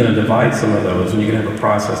painting is going to divide some of those, and you're going to have a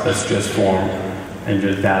process that's just form and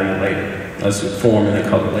just value later. That's form and then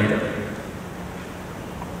color later.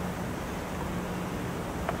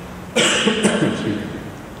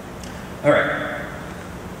 All right.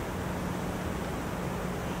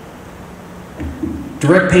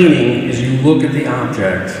 Direct painting is you look at the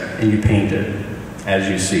object and you paint it as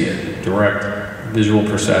you see it. Direct visual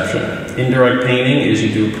perception. Indirect painting is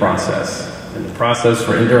you do a process. And the process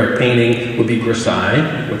for indirect painting would be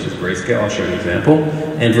grisaille, which is grayscale. I'll show you an example.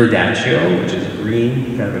 And verdaccio, which is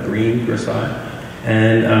green, kind of a green grisaille.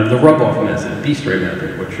 And the rub-off method, bistro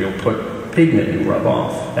method, which you'll put pigment and rub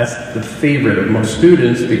off. That's the favorite of most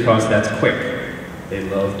students because that's quick. They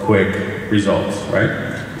love quick results, right?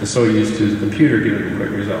 They're so used to the computer giving them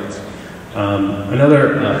quick results.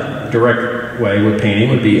 Another direct way with painting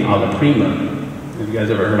would be alla prima. Have you guys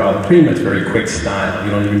ever heard alla prima? It's very quick style.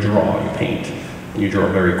 You don't even draw, you paint. And you draw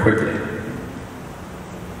very quickly.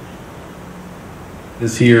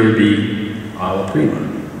 This here would be alla prima.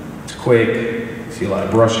 It's quick, you see a lot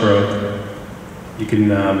of brush stroke. You can,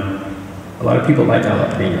 a lot of people like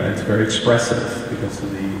alla prima. It's very expressive because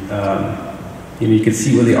of the, you can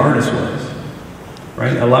see where the artist was.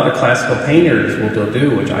 Right? A lot of classical painters, what they'll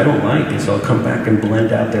do, which I don't like, is they'll come back and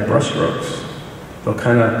blend out their brushstrokes. They'll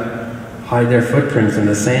kind of hide their footprints in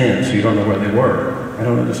the sand so you don't know where they were. I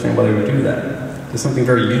don't understand why they would do that. There's something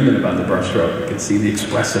very human about the brushstroke. You can see the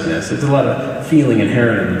expressiveness. There's a lot of feeling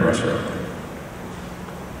inherent in the brushstroke.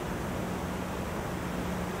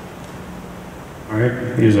 All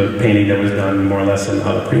right, here's a painting that was done more or less in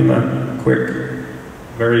alla prima, quick,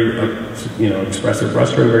 very expressive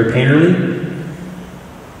brushstroke, very painterly.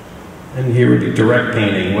 And here would be direct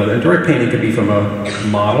painting. Well, direct painting could be from a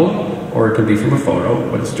model or it could be from a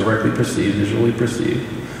photo, but it's directly perceived, visually perceived.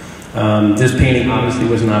 This painting obviously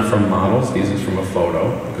was not from models. This is from a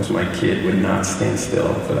photo because my kid would not stand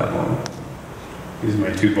still for that long. These are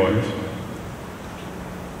my two boys.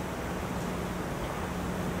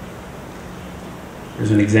 There's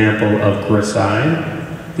an example of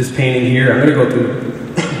grisaille. This painting here, I'm going to go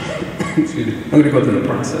through, excuse me, I'm going to go through the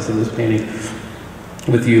process of this painting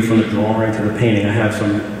with you from the drawing to the painting. I have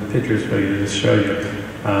some pictures for you to just show you.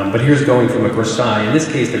 But here's going from a grisaille. In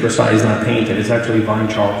this case, the grisaille is not painted. It's actually vine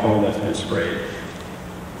charcoal that's been sprayed.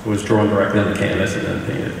 So it was drawn directly on the canvas and then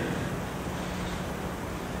painted.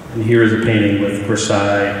 And here is a painting with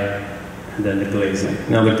grisaille and then the glazing.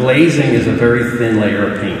 Now the glazing is a very thin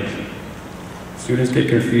layer of paint. Students get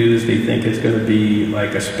confused. They think it's going to be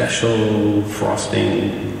like a special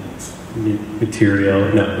frosting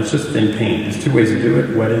material. No, it's just thin paint. There's two ways to do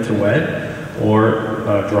it: wet into wet, or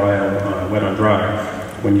dry on, wet on dry.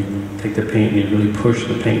 When you take the paint and you really push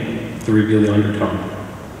the paint to reveal the undertone.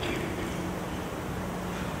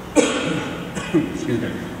 Excuse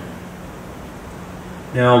me.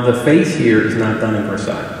 Now the face here is not done in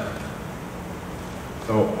grisaille.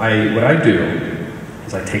 So what I do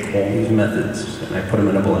is I take all these methods and I put them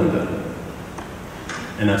in a blender.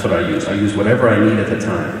 And that's what I use. I use whatever I need at the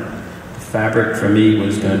time. The fabric for me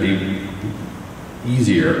was going to be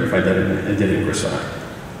easier if I did it in grisaille.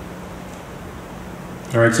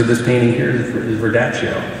 All right, so this painting here is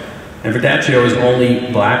Verdaccio. And Verdaccio is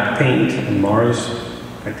only black paint and Mars,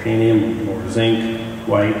 titanium or zinc,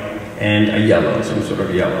 white, and a yellow, some sort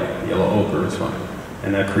of yellow ochre is fine.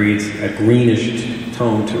 And that creates a greenish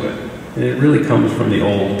tone to it. And it really comes from the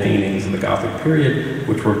old paintings of the Gothic period,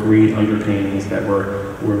 which were green underpaintings that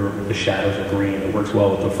were the shadows are green. It works well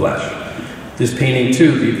with the flesh. This painting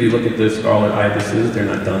too, if you look at the scarlet ibises, they're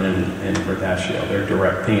not done in Verdaccio, they're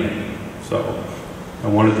direct painting. So I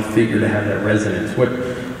wanted the figure to have that resonance.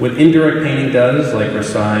 What indirect painting does, like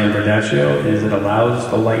Versailles and Verdaccio, is it allows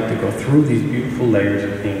the light to go through these beautiful layers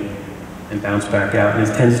of paint and bounce back out, and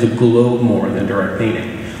it tends to glow more than direct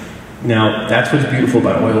painting. Now, that's what's beautiful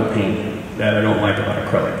about oil paint that I don't like about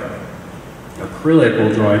acrylic. Acrylic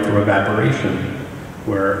will dry through evaporation,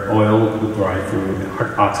 where oil will dry through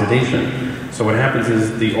oxidation. So what happens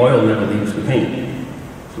is the oil never leaves the paint.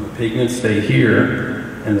 So the pigments stay here,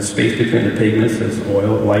 and the space between the pigments as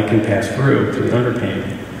light can pass through to the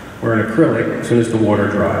underpainting. Where in acrylic, as soon as the water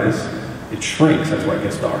dries, it shrinks, that's why it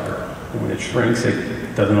gets darker. And when it shrinks,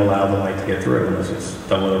 it doesn't allow the light to get through unless it's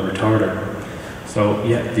done with a retarder. So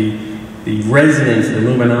yeah, the resonance, the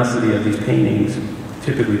luminosity of these paintings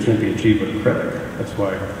typically can't be achieved with acrylic. That's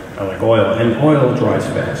why I like oil. And oil dries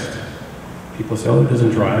fast. People say, oh, it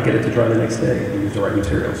doesn't dry. I get it to dry the next day. You use the right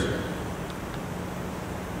materials.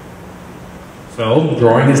 So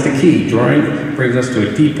drawing is the key. Drawing brings us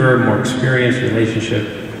to a deeper, more experienced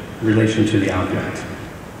relation to the object.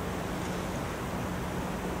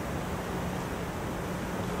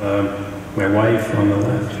 My wife on the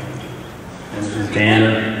left. And this is Dan.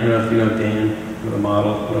 I don't know if you know Dan, the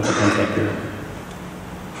model. I don't know if it comes up here.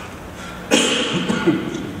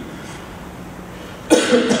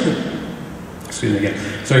 Excuse me again.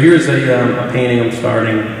 So here's a painting I'm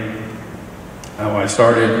starting. I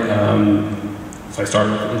started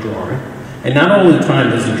with the drawing. And not all the time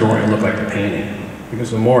does the drawing look like the painting.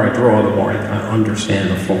 Because the more I draw, the more I understand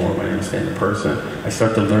the form, I understand the person. I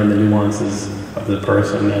start to learn the nuances of the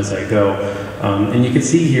person as I go. And you can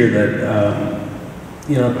see here that,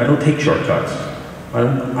 I don't take shortcuts.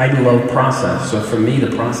 I love process. So for me,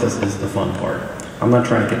 the process is the fun part. I'm not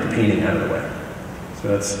trying to get the painting out of the way. So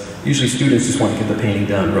that's, usually students just want to get the painting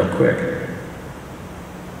done real quick.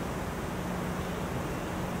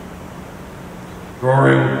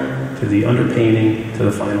 Drawing to the underpainting to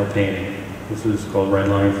the final painting. This is called red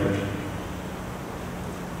lionfish.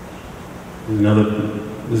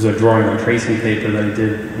 This is a drawing on tracing paper that I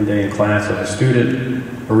did one day in class of a student.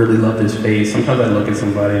 I really loved his face. Sometimes I look at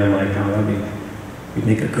somebody and I'm like, oh, you'd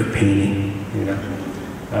make a good painting,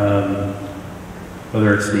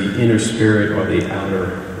 whether it's the inner spirit or the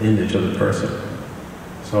outer image of the person.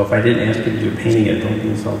 So if I didn't ask you to do painting it, don't be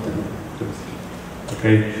insulted.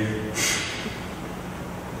 Okay?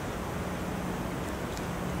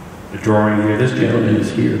 The drawing here, this gentleman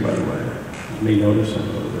is here, by the way. You may notice him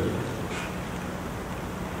a little bit.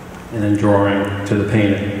 And then drawing to the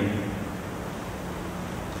painting.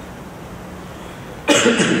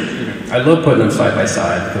 I love putting them side by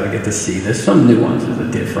side because I get to see there's some nuances that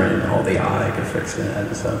are different. Oh, the eye can fix that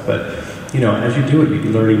and stuff. But as you do it, you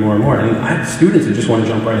can learn more and more. And I have students that just want to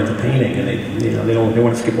jump right into painting, and they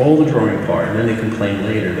want to skip all the drawing part, and then they complain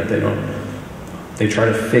later that they don't. They try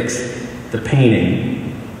to fix the painting.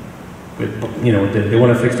 They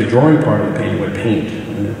want to fix the drawing part of the painting with paint,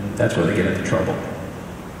 and that's where they get into trouble.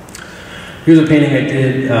 Here's a painting I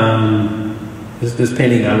did. This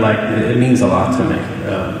painting I like. It means a lot to me.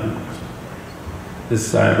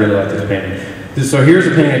 I really like this painting. So here's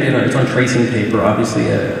the painting I did. It's on tracing paper.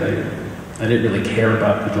 Obviously, I didn't really care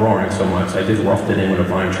about the drawing so much. I just roughed it in with a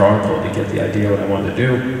fine charcoal to get the idea what I wanted to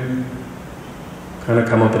do. Kind of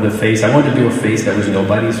come up with a face. I wanted to do a face that was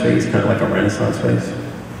nobody's face, kind of like a Renaissance face.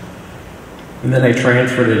 And then I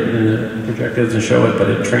transferred it, and the projector doesn't show it, but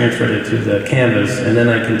it transferred it to the canvas, and then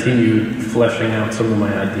I continued fleshing out some of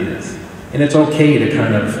my ideas. And it's okay to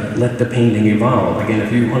kind of let the painting evolve. Again,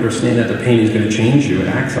 if you understand that the painting is going to change you, it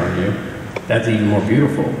acts on you, that's even more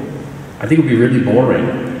beautiful. I think it would be really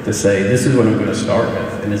boring to say, this is what I'm going to start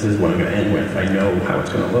with, and this is what I'm going to end with. I know how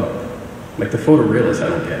it's going to look. Like the photorealists, I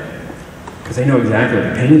don't get. Because they know exactly what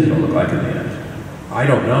the painting's going to look like in the end. I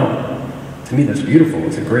don't know. To me, that's beautiful.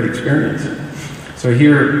 It's a great experience. So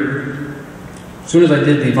here, as soon as I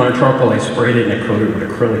did the vine charcoal, I sprayed it and I coated it with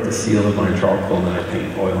acrylic to seal the vine charcoal, and then I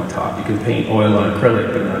paint oil on top. You can paint oil on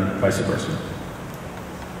acrylic, but not vice versa.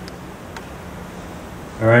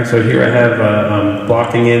 All right, so here I have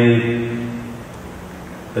blocking in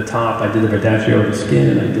the top. I did the verdaccio of the skin,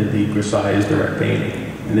 and I did the grisaille direct painting.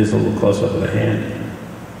 And this is a little close-up of the hand.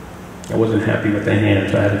 I wasn't happy with the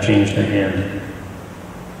hand, so I had to change the hand.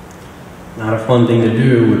 Not a fun thing to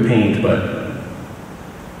do with paint, but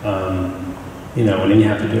you know, and then you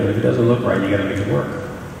have to do it. If it doesn't look right, you got to make it work.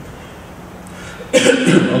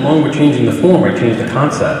 Along with changing the form, I changed the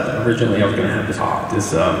concept. Originally, I was going to have this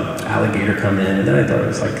alligator come in, and then I thought it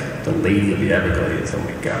was like the Lady of the Everglades. Oh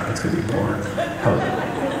my God, it's going to be boring.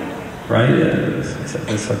 Right? Yeah, I said,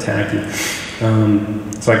 that's so tacky.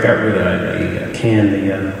 So I got rid of it. I canned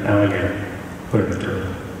the alligator, put it through.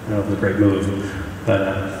 I know it was a great move,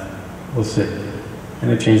 but we'll see. And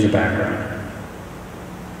I changed the background.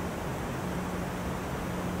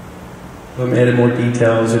 I added more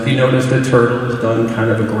details. If you notice, the turtle is done kind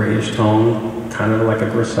of a grayish tone, kind of like a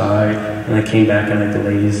grisaille, and I came back and I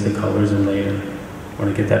glazed the colors in later. I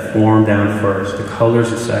want to get that form down first. The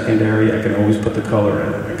colors are secondary. I can always put the color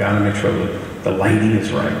in. I got to make sure that the lighting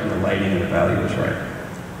is right, and the lighting and the value is right.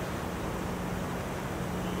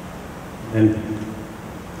 And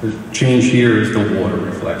the change here is the water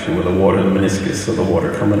reflection, with the water, the meniscus of the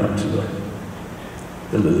water coming up to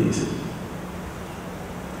the lilies.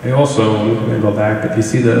 I also, I'm going to go back, if you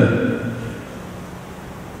see I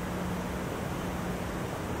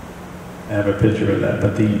have a picture of that,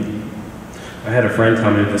 but I had a friend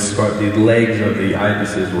tell me the legs of the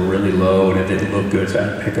ibises were really low and it didn't look good, so I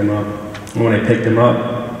had to pick them up. And when I picked them up,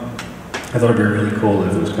 I thought it'd be really cool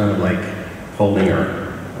if it was kind of like holding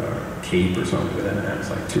a cape or something, but then it was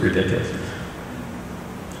like too ridiculous.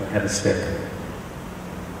 So I had a stick.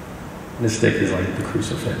 And the stick is like the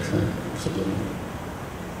crucifix.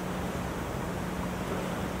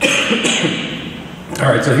 All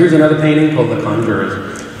right, so here's another painting called The Conjurers.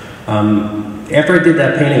 After I did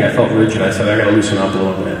that painting, I felt rigid. I said, I gotta loosen up a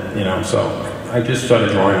little bit, you know, so I just started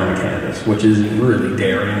drawing on the canvas, which is really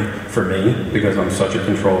daring for me because I'm such a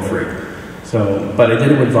control freak. So, but I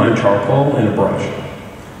did it with vine charcoal and a brush.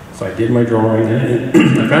 So I did my drawing,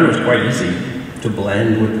 and I found it was quite easy to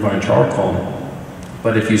blend with vine charcoal,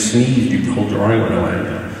 but if you sneezed, the whole drawing went away, you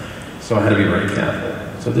know? So I had to be very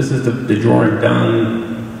careful. So this is the drawing done.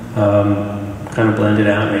 Kind of blended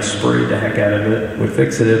out, and I sprayed the heck out of it with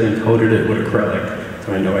fixative and coated it with acrylic,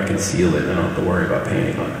 so I know I can seal it and I don't have to worry about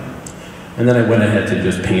painting on it. And then I went ahead to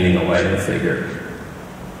just painting away the figure.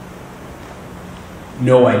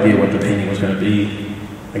 No idea what the painting was going to be.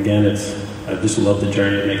 Again, I just love the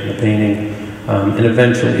journey of making the painting. And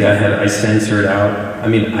eventually I censored out. I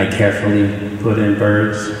mean, I carefully put in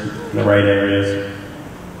birds in the right areas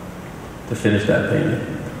to finish that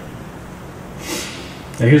painting.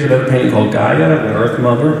 Now here's another painting called Gaia, the Earth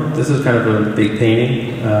Mother. This is kind of a big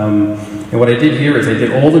painting. And what I did here is I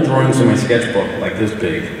did all the drawings in my sketchbook, like this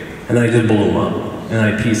big, and then I just blew them up, and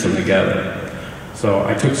then I pieced them together. So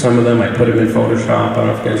I took some of them, I put them in Photoshop. I don't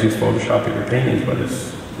know if you guys use Photoshop in your paintings, but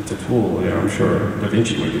it's a tool, you know, I'm sure Da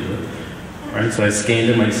Vinci would use it. Right, so I scanned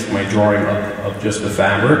in my drawing of just the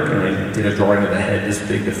fabric, and I did a drawing of the head this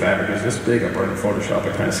big, the fabric is this big. I brought it in Photoshop,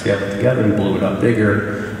 I kind of scaled it together and blew it up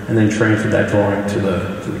bigger, and then transferred that drawing to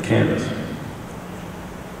the canvas.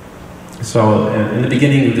 So in the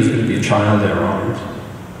beginning, there's going to be a child in her arms.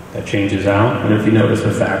 That changes out, and if you notice,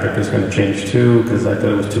 the fabric is going to change too, because I thought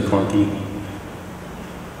it was too clunky.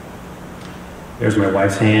 There's my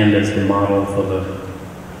wife's hand as the model for the...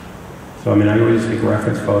 So, I mean, I always take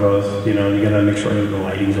reference photos, you know, you gotta make sure that the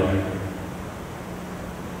lighting's right.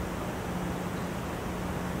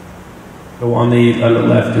 So on the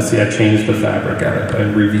left, you see I changed the fabric out. I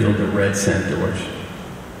revealed the red center, which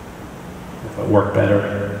I thought worked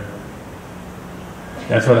better.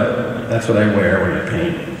 That's what I wear when I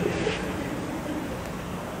paint.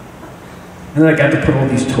 And then I got to put all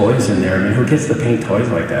these toys in there. I mean, who gets to paint toys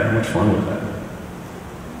like that? How much fun was that?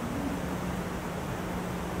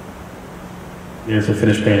 Here's a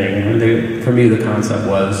finished painting. And for me, the concept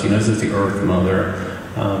was, this is the Earth Mother,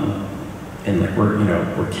 and like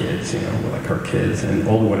we're kids, we're like her kids, and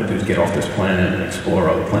all we want to do is get off this planet and explore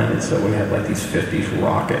other planets. So we have like these 50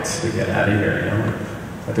 rockets to get out of here,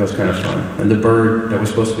 I thought it was kind of fun. And the bird that was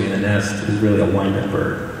supposed to be in the nest is really a wind-up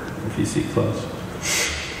bird, if you see close.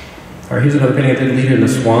 All right, here's another painting I did, Leader and the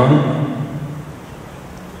Swan.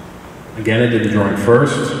 Again, I did the drawing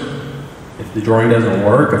first. If the drawing doesn't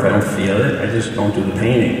work, if I don't feel it, I just don't do the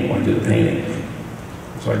painting. I want to do the painting.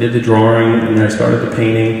 So I did the drawing, and then I started the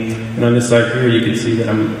painting. And on this side here, you can see that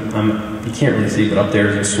you can't really see, but up there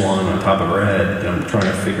is a swan on top of her head that I'm trying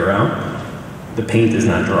to figure out. The paint is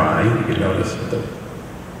not dry. You can notice the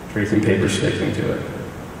tracing paper sticking to it.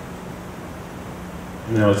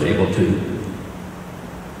 And I was able to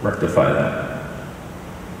rectify that.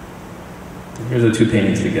 Here's the two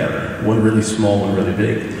paintings together. One really small, one really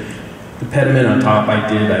big. The pediment on top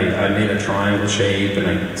I made a triangle shape and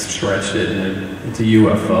I stretched it, and it's a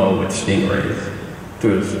UFO with stingrays. It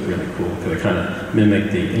was really cool because it kind of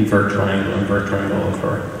mimicked the invert triangle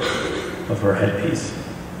of her headpiece.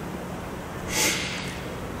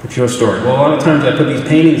 What's your story? Well, a lot of times I put these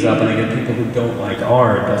paintings up and I get people who don't like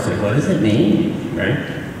art. They'll say, what does it mean? Right?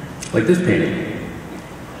 Like this painting.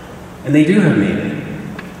 And they do have meaning.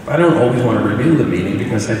 I don't always want to reveal the meaning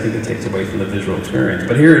because I think it takes away from the visual experience.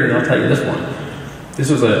 But here, and I'll tell you this one. This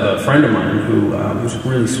was a friend of mine who was a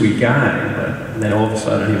really sweet guy, but then all of a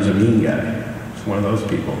sudden he was a mean guy. He's one of those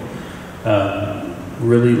people.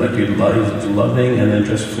 Really, like he was loving and then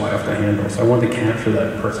just fly off the handle. So I wanted to capture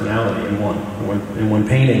that personality in one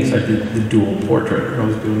painting. So I did the dual portrait. I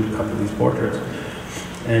was doing a couple of these portraits.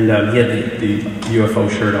 And he had the UFO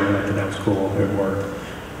shirt on. I thought that was cool. It worked.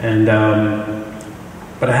 And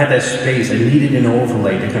but I had that space. I needed an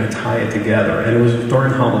overlay to kind of tie it together. And it was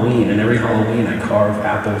during Halloween, and every Halloween I carve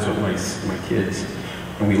apples with my kids,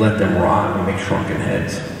 and we let them rot and make shrunken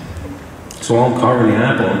heads. So while I'm carving the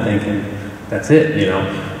apple, I'm thinking, that's it,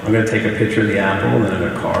 I'm going to take a picture of the apple, and then I'm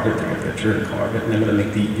going to carve it, take a picture and carve it, and I'm going to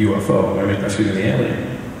make the UFO. I'm going to make the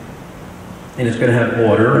alien. And it's going to have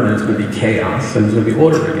order, and then it's going to be chaos, and there's going to be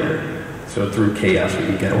order again. So through chaos, we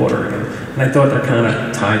can get order again. And I thought that kind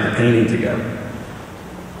of tied the painting together.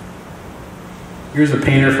 Here's a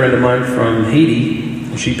painter friend of mine from Haiti,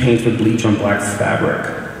 and she paints with bleach on black fabric.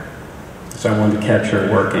 So I wanted to catch her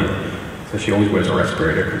working. So she always wears a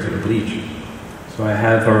respirator because of the bleach. So I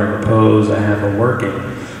have her in repose, I have her working.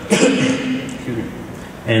 Excuse me.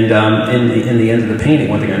 And in the end of the painting,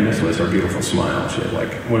 one thing I missed was her beautiful smile. She had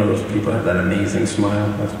like one of those people that have that amazing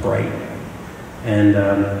smile that's bright. And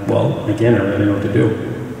well, again, I really didn't know what to do.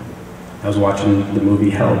 I was watching the movie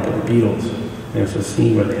Help with the Beatles. And there's a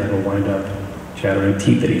scene where they have a wind-up chattering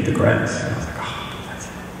teeth that eat the grass. And I was like, oh, that's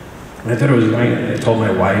it. And I thought it was nice. I told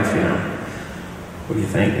my wife, what do you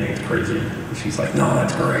think? I think it's crazy. And she's like, no,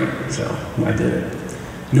 that's great. So I did it.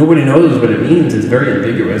 Nobody knows what it means. It's very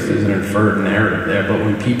ambiguous. There's an inferred narrative there. But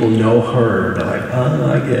when people know her, they're like, oh,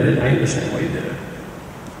 I get it. I understand why you did it.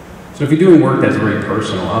 So if you're doing work that's very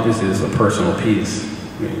personal, obviously this is a personal piece.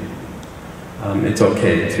 I mean, it's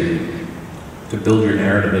okay to build your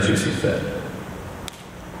narrative as you see fit.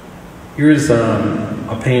 Here's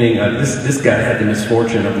a painting. This guy had the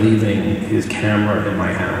misfortune of leaving his camera in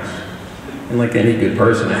my house. And like any good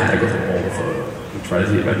person, I had to go through all the photos and try to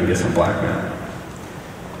see if I can get some blackmail.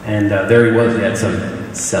 And there he was. He had some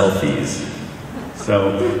selfies.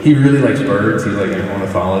 So he really likes birds. He's like an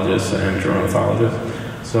ornithologist, an amateur ornithologist.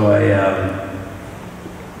 So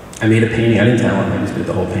I made a painting. I didn't tell him. I just did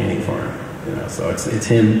the whole painting for him. So it's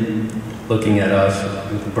him looking at us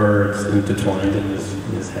with the birds intertwined in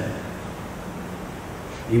his head.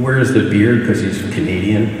 He wears the beard because he's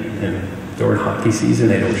Canadian, and during hockey season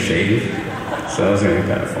they don't shave. So that was going to be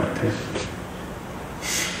kind of fun too.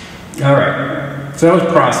 All right, so that was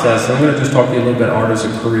process. I'm going to just talk to you a little bit about art as a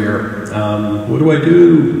career. What do I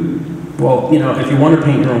do? Well, if you want to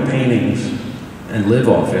paint your own paintings and live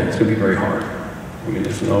off it, it's going to be very hard. I mean,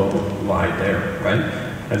 there's no lie there, right?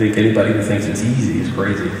 I think anybody who thinks it's easy is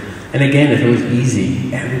crazy. And again, if it was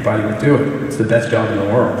easy, everybody would do it. It's the best job in the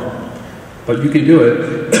world. But you can do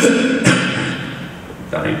it.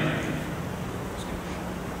 Dying.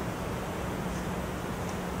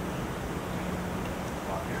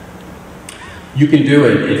 You can do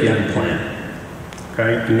it if you have a plan.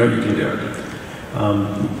 Okay? You know you can do it.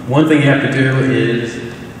 One thing you have to do is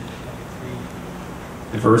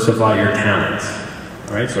diversify your talents.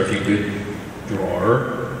 All right? So if you're a good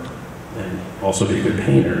drawer, and also be a good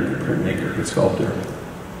painter, good printmaker, good sculptor.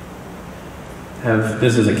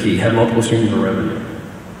 this is a key, have multiple streams of revenue.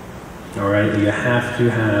 All right, you have to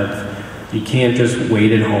have, you can't just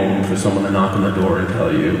wait at home for someone to knock on the door and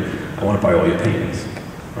tell you, I want to buy all your paintings.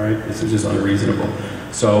 All right, this is just unreasonable.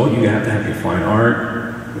 So you have to have your fine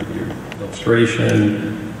art, maybe your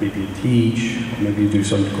illustration, maybe you teach, maybe you do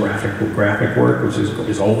some graphic work, which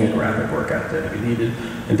is always graphic work out there if you need it.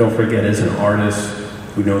 And don't forget, as an artist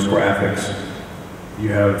who knows graphics, you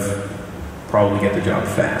have probably get the job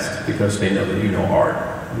fast because they know that you know art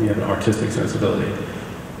and you have an artistic sensibility.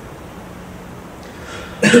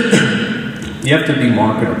 You have to be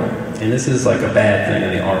marketable, and this is like a bad thing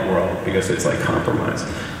in the art world because it's like compromise.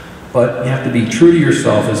 But you have to be true to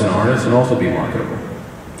yourself as an artist and also be marketable.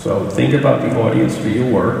 So think about the audience for your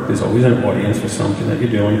work. There's always an audience for something that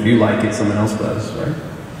you're doing. If you like it, someone else does, right?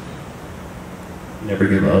 Never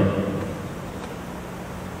give up.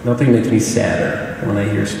 Nothing makes me sadder when I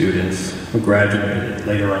hear students who graduated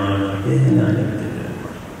later on, like, yeah, no, I never did it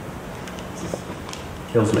anymore. It just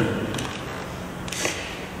kills me.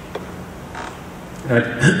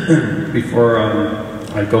 Before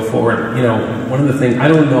I go forward, you know, one of the things, I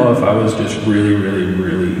don't know if I was just really, really,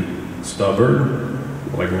 really stubborn,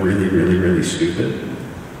 like really, really, really stupid,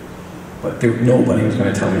 but nobody was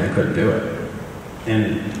going to tell me I couldn't do it.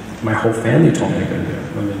 And my whole family told me I couldn't do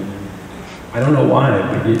it. I mean, I don't know why,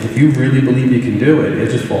 but if you really believe you can do it,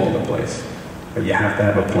 it'll just fall into place. But you have to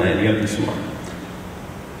have a plan, you gotta be smart.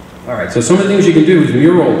 All right, so some of the things you can do is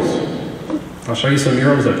murals. I'll show you some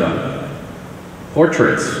murals I've done.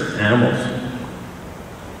 Portraits, animals,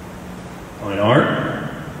 fine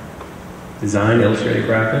art, design, illustrated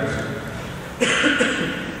graphics.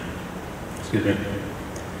 Excuse me.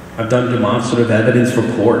 I've done demonstrative evidence for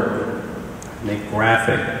court. Make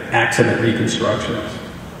graphic accident reconstructions.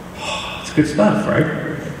 It's good stuff,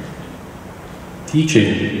 right?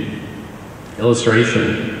 Teaching,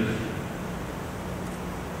 illustration,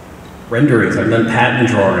 renderings. I've done pattern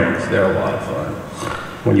drawings. They're a lot of fun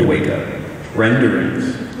when you wake up.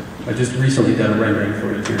 Renderings. I just recently done a rendering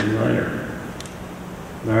for an interior designer.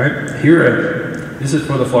 All right, here, this is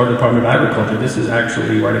for the Florida Department of Agriculture. This is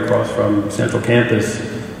actually right across from Central Campus.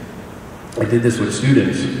 I did this with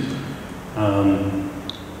students.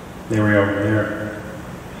 There we are over there.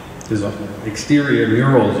 There's exterior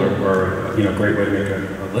murals are you know, a great way to make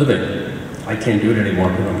a living. I can't do it anymore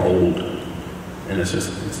because I'm old, and it's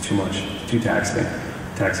too much, it's too taxing.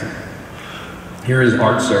 Here is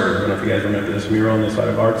Art Serve. I don't know if you guys remember this mural on the side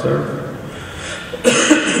of Art Serve.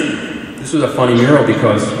 This was a funny mural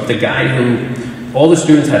because the guy who, all the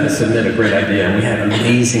students had to submit a great idea, and we had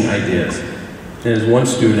amazing ideas. And there's one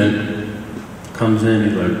student comes in,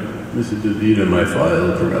 he's like, Mr. VIta, my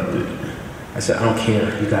file corrupted. I said, I don't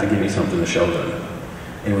care, you gotta give me something to show them.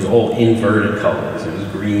 And it was all inverted colors. It was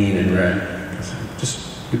green and red. I said,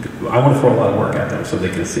 I want to throw a lot of work at them so they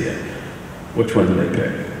can see it. Which one do they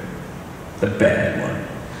pick? The bad one.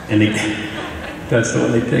 And that's the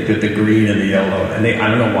one they picked, with the green and the yellow. And I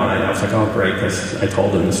don't know why. And I was like, oh great, because I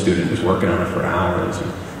told them the student was working on it for hours.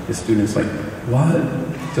 And the student's like, what?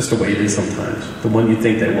 Just the way it is sometimes. The one you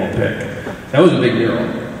think they won't pick. That was a big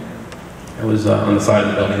mural. It was on the side of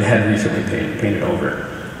the building. They had recently painted over it.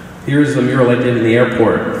 Here's the mural I did in the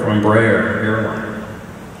airport from Broward airline.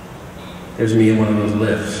 There's me in one of those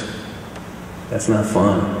lifts. That's not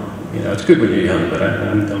fun. You know, it's good when you're young, but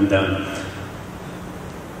I'm done.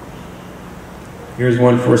 Here's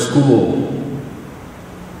one for school.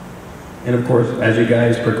 And of course, as you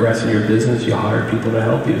guys progress in your business, you hire people to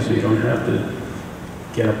help you so you don't have to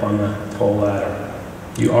get up on the tall ladder.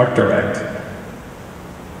 You art direct.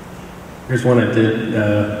 Here's one I did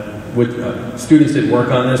with students didn't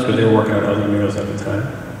work on this, but they were working on other murals at the time.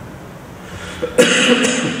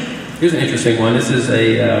 Here's an interesting one. This is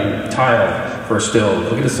a tile for a stove.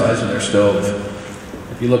 Look at the size of their stove.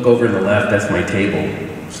 If you look over to the left, that's my table.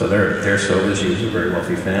 So their stove is used, a very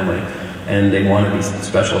wealthy family, and they wanted these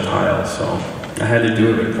special tiles, so I had to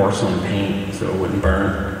do it with porcelain paint so it wouldn't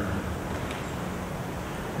burn.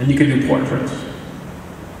 And you could do portraits.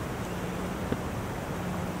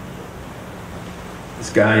 This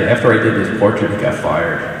guy, after I did this portrait, he got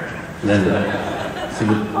fired. And then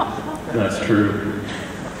that's true.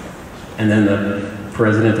 And then the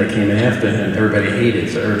president that came after him, everybody hated,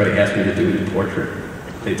 so everybody asked me to do his portrait.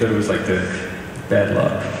 They thought it was like the bad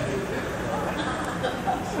luck.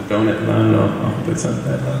 So don't it? I don't know. I hope it's not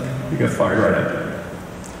bad luck. You got fired right after.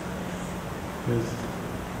 Here's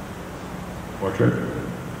portrait.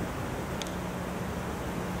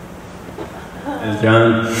 As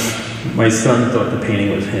John, my son thought the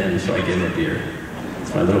painting was him, so I gave him a beer.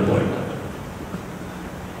 It's my little boy.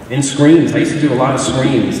 In screens, I used to do a lot of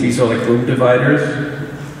screens. These are like room dividers.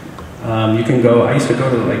 You can go, I used to go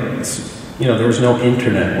to like, you know, there was no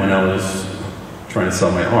internet when I was trying to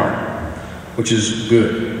sell my art, which is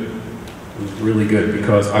good. It was really good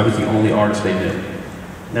because I was the only artist they knew.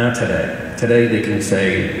 Now today they can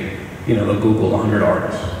say, you know, they'll Google 100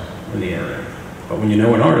 artists in the area. But when you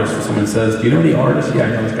know an artist, if someone says, do you know the artist? Yeah, I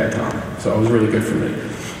know this guy Tom. So it was really good for me.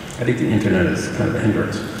 I think the internet is kind of a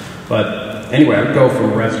hindrance. But anyway, I would go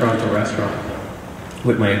from restaurant to restaurant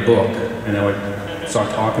with my book, and I would start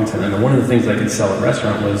talking to them. And one of the things I could sell at a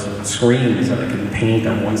restaurant was screens that I could paint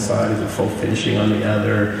on one side and full finishing on the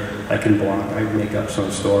other. I can block, I would make up some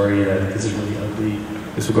story that this is really ugly,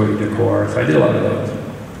 this will go to decor. So I did a lot of those.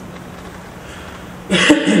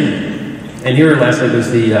 And here lastly was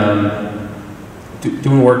the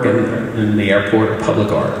doing work in the airport or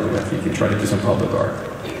public art. You know, if you can try to do some public art.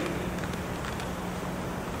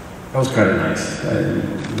 That was kind of nice.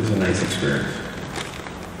 It was a nice experience.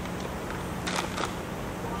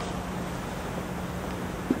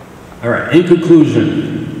 All right, in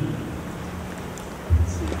conclusion,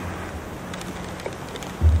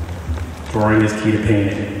 drawing is key to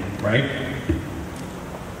painting, right?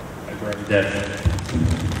 I draw every day.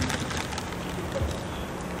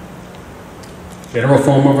 General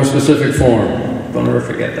form over specific form. Don't ever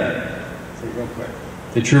forget that. Say it real quick.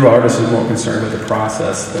 The true artist is more concerned with the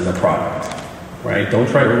process than the product, right? Don't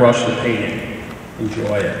try to rush the painting.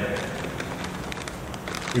 Enjoy it.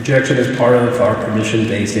 Rejection is part of our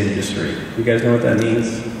permission-based industry. You guys know what that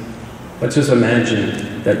means? Let's just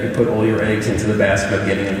imagine that you put all your eggs into the basket of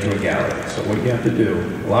getting into a gallery. So what you have to do,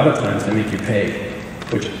 a lot of times they make you pay,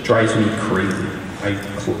 which drives me crazy.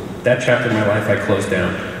 That chapter of my life I closed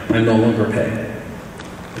down. I no longer pay.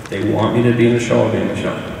 If they want me to be in the show, I'll be in the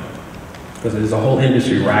show. Because there's a whole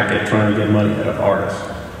industry racket trying to get money out of artists,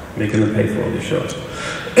 making them pay for all these shows.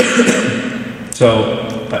 So,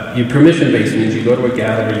 you permission-based means you go to a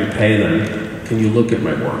gallery, you pay them, can you look at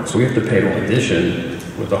my work? So we have to pay to audition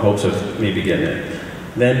with the hopes of maybe getting it.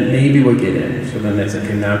 Then maybe we'll get in. So then they say,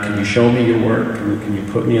 okay, now can you show me your work? Can you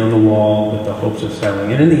put me on the wall with the hopes of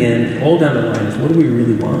selling? And in the end, all down the line is, what do we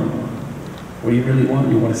really want? What do you really want?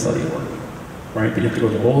 You want to sell your work, right? But you have to go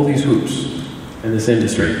through all these hoops in this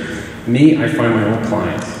industry. Me, I find my own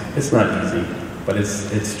clients. It's not easy, but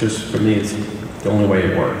it's just, for me, it's the only way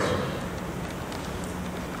it works.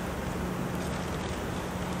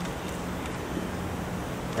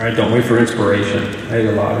 All right, don't wait for inspiration. I had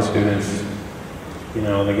a lot of students, you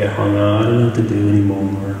know, they get hung up, I don't know what to do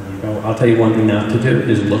anymore. You know, I'll tell you one thing not to do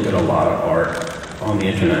is look at a lot of art on the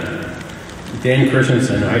internet. Dan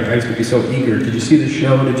Christensen, I used to be so eager. Did you see this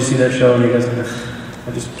show? Did you see that show? And he goes,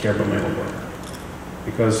 I just care about my own work.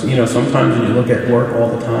 Because, you know, sometimes when you look at work all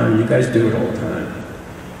the time, you guys do it all the time.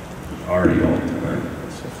 Already all the time.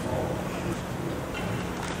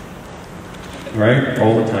 Right?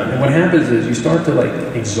 All the time. And what happens is you start to like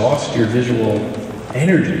exhaust your visual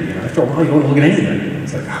energy. You know, after a while you don't look at anything.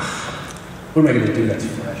 It's like, what am I going to do that's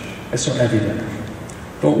fresh? I saw everything.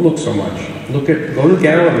 Don't look so much. Go to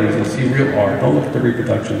galleries and see real art. Don't look at the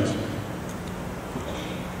reproductions.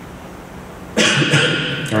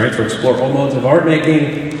 All right, so explore all modes of art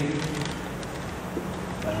making.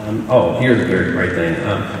 Here's a very great thing.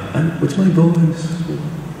 What's my voice?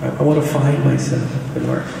 I want to find myself in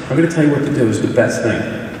art. I'm going to tell you what to do is the best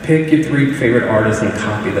thing. Pick your 3 favorite artists and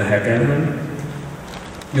copy the heck out of them.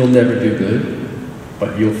 You'll never do good,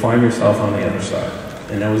 but you'll find yourself on the other side.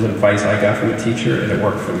 And that was advice I got from a teacher, and it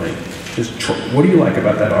worked for me. Just what do you like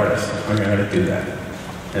about that artist? I'm going to do that.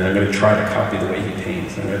 And I'm going to try to copy the way he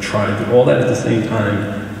paints. I'm going to try to do all that at the same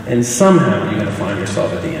time. And somehow you're going to find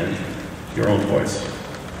yourself at the end, your own voice.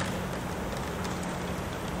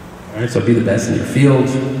 All right, so be the best in your field.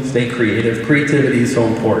 Stay creative. Creativity is so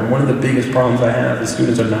important. One of the biggest problems I have is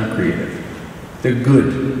students are not creative. They're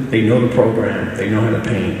good. They know the program. They know how to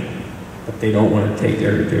paint. But they don't want to take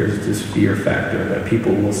there's this fear factor that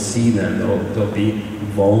people will see them. They'll be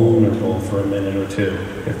vulnerable for a minute or two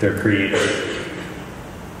if they're creative.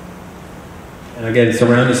 And again,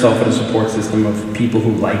 surround yourself with a support system of people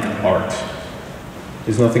who like art.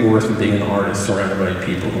 There's nothing worse than being an artist surrounded by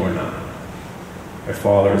people who are not. My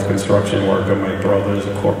father is a construction worker. My brother is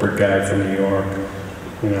a corporate guy from New York.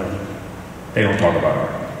 You know, they don't talk about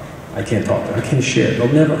art. I can't talk to them. I can't share.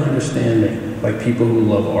 They'll never understand me like people who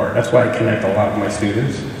love art. That's why I connect a lot with my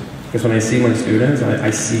students. Because when I see my students,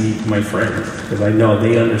 I see my friends. Because I know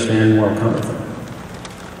they understand where I'm coming from.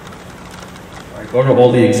 I go to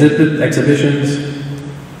all the exhibitions.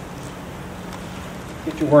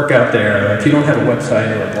 Get your work out there. If you don't have a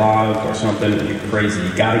website or a blog or something, you're crazy.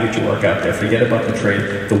 You gotta get your work out there. Forget about the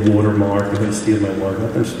trade, the watermark. They're gonna steal my work.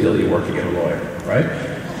 Let them steal your work to get a lawyer, right?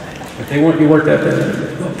 If they want you worked out,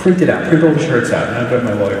 then print it out. Print all the shirts out. And I've got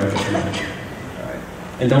my lawyer. All right.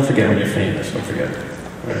 And don't forget when you're famous. Don't forget.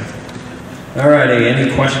 All righty.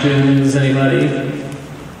 Any questions, anybody?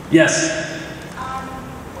 Yes?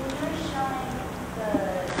 When you were showing the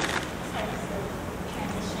types of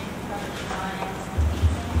transitioning from drawings to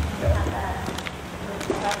painting, and you had that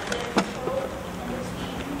reflective coat in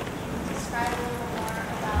between, can you describe a little more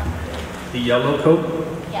about The yellow coat?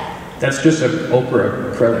 Yeah. That's just an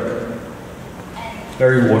ochre acrylic. And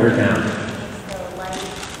Very watered down. the light,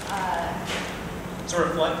 It's a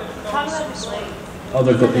reflective film? talk about the light. Oh,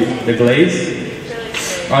 the glaze? Really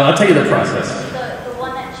great. All right, I'll tell you the process. The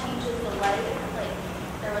one that changes the light, like,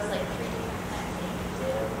 there was like 3 different kinds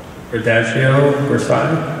that you could Verdaccio,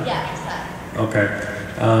 Versailles? do. Yeah, exactly. Okay.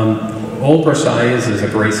 Old Versailles is a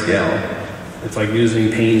grayscale. It's like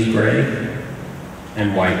using Payne's gray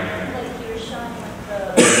and white. Like you were showing with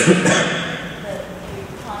the you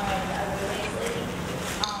were calling her the other lady,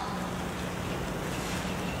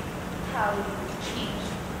 how you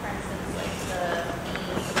changed, for instance, like the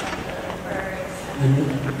bees and the birds and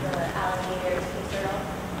the alligators, the turtle.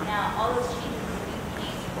 Now all those changes you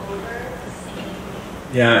paint over the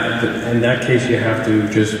same. Yeah, in that case you have to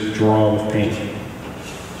just draw with paint.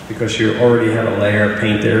 Because you already have a layer of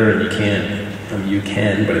paint there and you can't, I mean you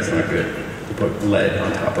can, but it's not good to put lead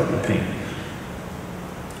on top of the paint.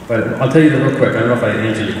 But I'll tell you real quick, I don't know if I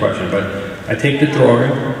answered your question, but I take the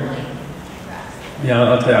drawing, yeah,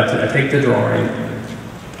 I'll tell you, I take the drawing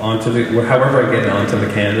onto the, however I get it onto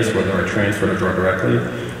the canvas, whether I transfer or draw directly,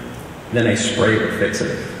 then I spray it or fix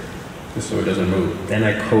it, just so it doesn't move. Then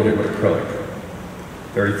I coat it with acrylic,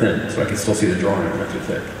 very thin, so I can still see the drawing, not too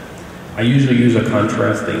thick. I usually use a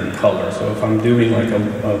contrasting color, so if I'm doing like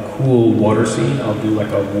a cool water scene, I'll do like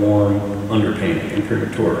a warm underpainting in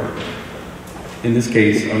Prematura. In this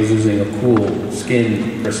case, I was using a cool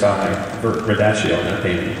skin Versailles, Verdaccio in that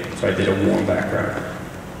painting, so I did a warm background.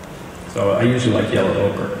 So I usually like yellow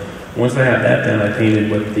ochre. Once I had that done, I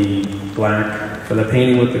painted with the black, for the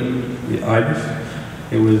painting with the ibis,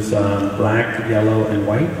 it was black, yellow, and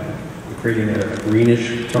white, creating a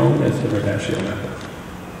greenish tone as the Verdaccio method.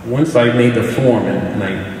 Once I made the form and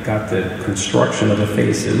I got the construction of the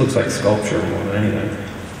face, it looks like sculpture more than anything.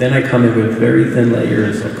 Then I come in with very thin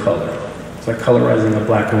layers of color. It's like colorizing a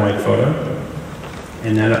black and white photo.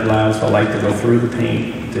 And that allows the light to go through the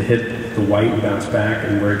paint, to hit the white and bounce back,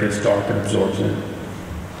 and where it gets dark it absorbs in.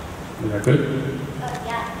 Is that good?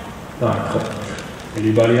 Yeah. Ah, cool.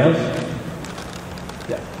 Anybody else?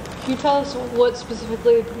 Yeah. Can you tell us what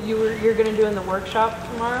specifically you're going to do in the workshop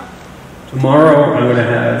tomorrow? Tomorrow I'm going to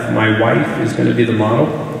have, my wife is going to be the model.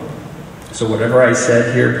 So whatever I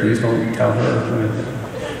said here, please don't tell her.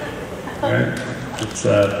 All right? It's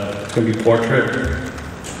going to be portrait.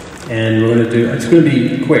 And we're going to do, it's going to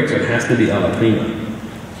be quick, so it has to be alla prima.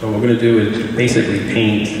 So what we're going to do is basically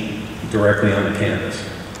paint directly on the canvas.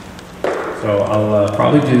 So I'll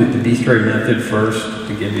probably do the bistro method first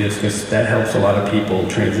to give you this, because that helps a lot of people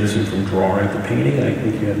transition from drawing to painting. I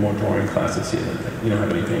think you had more drawing classes here than you don't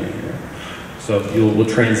have any painting here. So we'll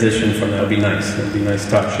transition from that. It'll be nice. It'll be a nice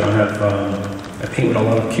touch. I'll have, I paint with a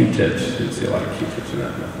lot of Q-tips. You'll see a lot of Q-tips in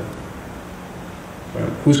that method.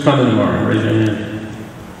 Who's coming tomorrow? Raise your hand.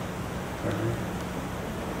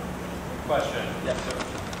 Question. Yes, sir.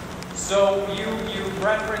 So you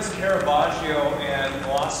referenced Caravaggio and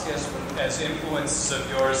Velázquez as influences of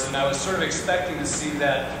yours, and I was sort of expecting to see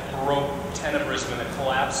that Baroque tenebrism and the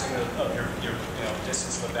collapsing of your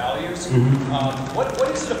distance of the values. Mm-hmm. What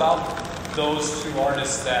is it about those two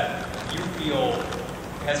artists that you feel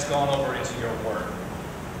has gone over into your work?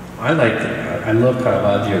 I love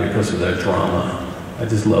Caravaggio because of the drama. I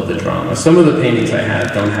just love the drama. Some of the paintings I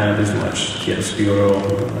have don't have as much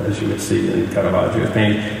chiaroscuro as you would see in Caravaggio's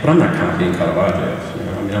painting, but I'm not copying Caravaggio's. You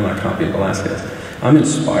know? I mean, I'm not copying Velázquez. I'm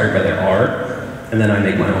inspired by their art, and then I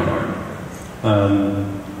make my own art.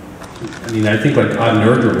 I mean, I think like Odd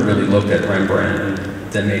Nurger really looked at Rembrandt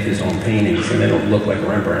and then made his own paintings, and they don't look like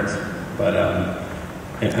Rembrandt's. But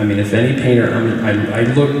I mean, if any painter, I mean, I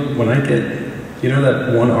look, when I get, you know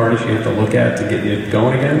that one artist you have to look at to get you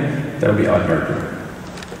going again? That would be Odd Nurger.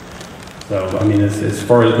 So, I mean, as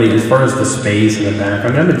far as me, as far as the space in the back, I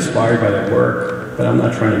mean, I'm inspired by their work, but I'm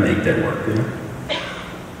not trying to make their work, you know?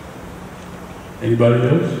 Anybody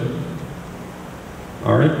else?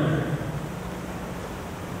 All right.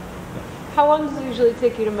 How long does it usually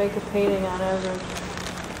take you to make a painting on average?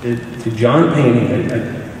 The John painting,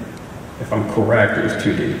 if I'm correct, it was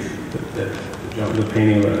 2 days. The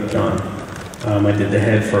painting of John. I did the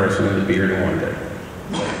head first and then the beard in 1 day.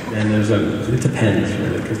 And it depends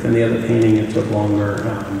really, because then the other painting it took longer.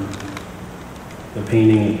 The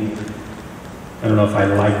painting I don't know if I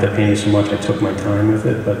liked the painting so much I took my time with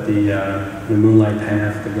it, but the Moonlight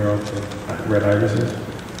Path, the girl with the red irises,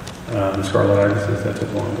 the scarlet irises, that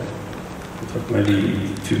took longer. It took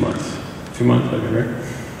maybe 2 months. 2 months, I think, right?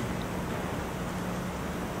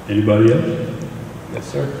 Anybody else? Yes,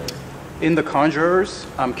 sir. In The Conjurers,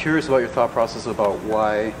 I'm curious about your thought process about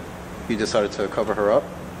why you decided to cover her up.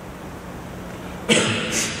 My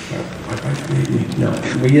wife made me. No,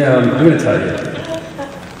 I'm going to tell you.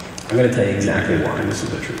 I'm going to tell you exactly why, and this is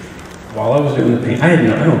the truth. While I was doing the paint, I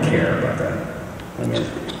don't care about that. I mean,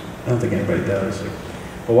 I don't think anybody does.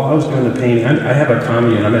 But while I was doing the painting, I have a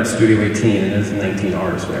commune. I'm at Studio 18, and there's 19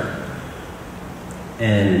 artists there.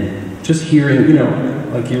 And just hearing, you know,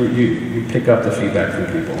 like you pick up the feedback from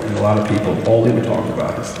people, and a lot of people, all they would talk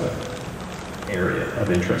about is the area of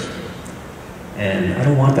interest. And I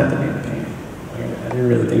don't want that to be the painting. I didn't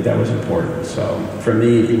really think that was important. So for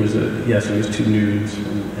me, it was it was two nudes,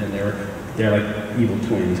 and they're like evil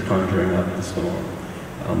twins conjuring up the storm.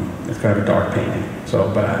 It's kind of a dark painting. So,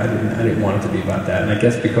 but I didn't want it to be about that. And I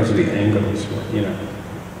guess because of the angles, you know.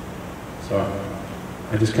 So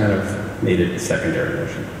I just kind of made it secondary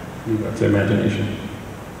notion. It's imagination.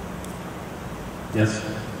 Yes. You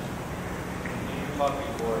talked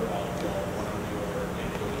before about one of your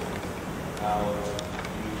influences, how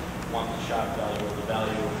you want the shock value or the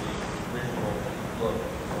value of the original look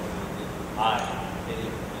from the eye,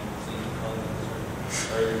 hitting and seeing colors.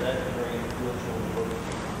 Or is that a very influential book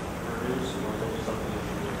to produce, or is that just something that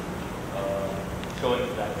you're showing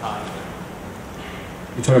at that time?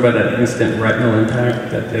 You're talking about that instant retinal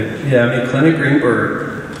impact? Yeah, I mean, Clint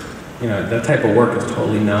Greenberg, you know, that type of work is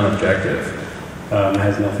totally non-objective. It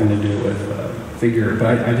has nothing to do with figure,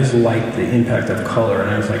 but I just like the impact of color, and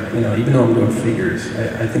I was like, you know, even though I'm doing figures,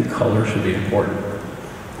 I think color should be important.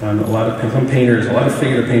 A lot of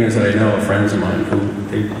figure painters that I know, friends of mine, who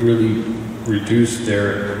they really reduce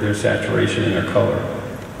their saturation in their color.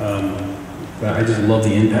 But I just love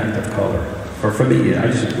the impact of color. For me, I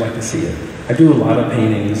just like to see it. I do a lot of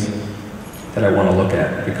paintings that I want to look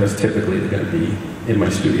at because typically they're going to be in my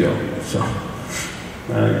studio. So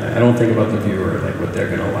I don't think about the viewer, like what they're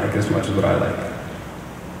going to like as much as what I like.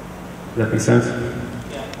 Does that make sense?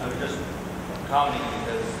 Yeah, I was just commenting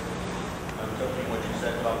because I was looking what you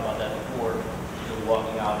said about that before. You're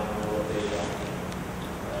walking out in the middle of a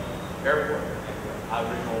airport, and the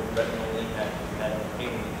original retinal impact you had on the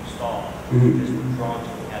painting that you saw, just were drawn to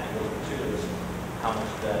and had to go to is how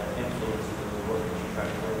much that influences the work that you try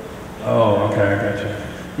to work with. Oh, okay, I gotcha.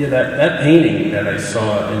 Yeah, that painting that I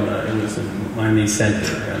saw it was in Miami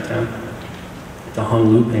Center downtown. The Hung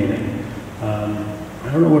Lu painting.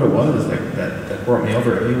 I don't know what it was that brought me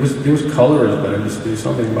over. It was colors, but there was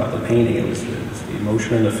something about the painting. It was the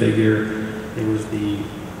emotion in the figure. It was the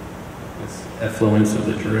effluence of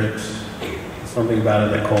the drips. Something about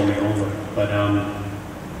it that called me over. But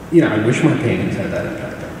you know, I wish my paintings had that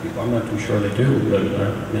impact on people. I'm not too sure they do,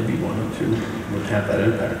 but maybe one or two would have that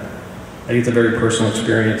impact. I think it's a very personal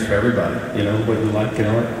experience for everybody. You know, what you like in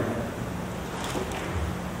art.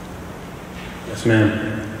 Yes, ma'am.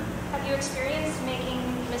 Have you experienced making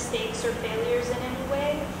mistakes or failures in any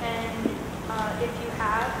way? And if you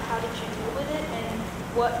have, how did you deal with it? And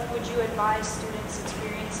what would you advise students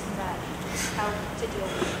experiencing that, how to deal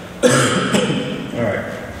with it? All right,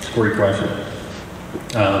 it's a great question.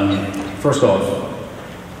 First off,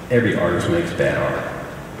 every artist makes bad art.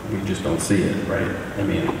 We just don't see it, right? I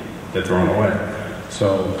mean, they're thrown away.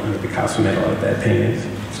 So Picasso made a lot of bad paintings.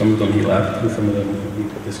 Some of them he left, and some of them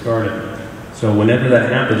he discarded. So whenever that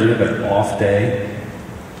happens, you have an off day.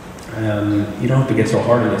 You don't have to get so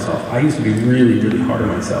hard on yourself. I used to be really, really hard on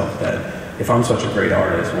myself that if I'm such a great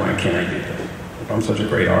artist, why can't I do that? If I'm such a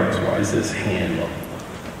great artist, why is this hand look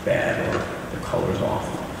bad or the color's off?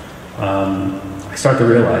 I start to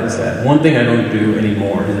realize that one thing I don't do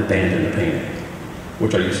anymore is abandon the painting,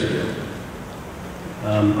 which I used to do.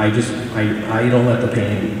 I don't let the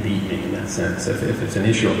painting beat me in that sense. If it's an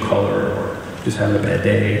issue of color or just having a bad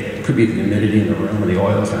day, it could be the humidity in the room or the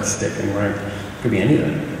oil's not sticking right. It could be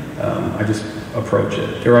anything. I just approach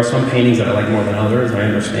it. There are some paintings that I like more than others. I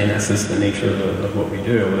understand that's just the nature of what we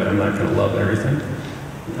do, that I'm not going to love everything.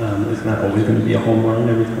 It's not always going to be a home run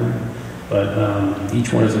every time. But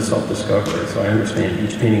each one is a self-discovery, so I understand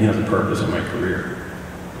each painting has a purpose in my career.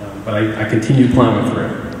 But I continue plowing through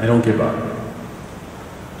it. I don't give up.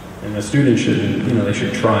 And the students shouldn't, you know, they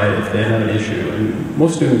should try it if they have an issue. And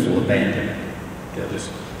most students will abandon it. They'll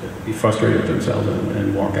just be frustrated with themselves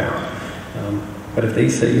and walk out. But if they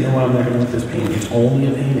say, you know what, I'm not going to let this painting, it's only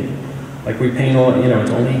a painting. Like we paint all, you know,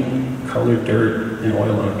 it's only colored dirt and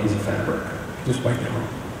oil on a piece of fabric. Just wipe it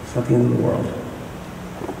off. It's not the end of the world.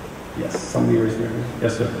 Yes, somebody raised their hand.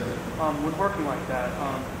 Yes, sir. When working like that,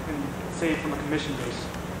 and say from a commission-based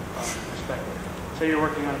perspective, say you're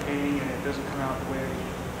working on a painting and it doesn't come out the way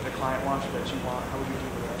the client wants or that you want, how would you deal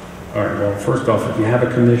with that? All right, well, first off, if you have a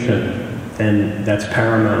commission, then that's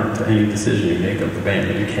paramount to any decision you make of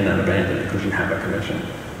abandon. You cannot abandon it because you have a commission.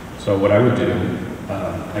 So what I would do,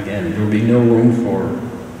 again, there would be no room for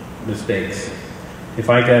mistakes. If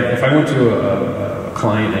I went to a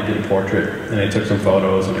client, I did a portrait, and I took some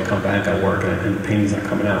photos, and I come back, I work, and the painting's not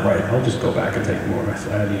coming out right, I'll just go back and take more.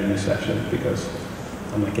 I need a new section because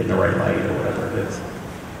I'm not getting the right light or whatever it is.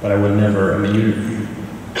 But I would never, I mean,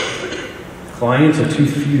 clients are too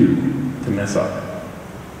few to mess up.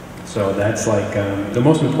 So that's like the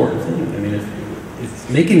most important thing. I mean, if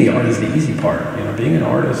making the art is the easy part. You know, being an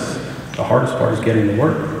artist, the hardest part is getting the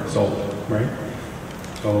work sold, right?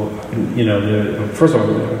 So, you know, first of all,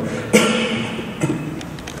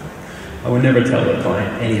 I would never tell the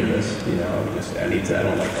client any of this. You know, I would just, I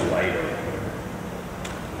don't like the light or whatever.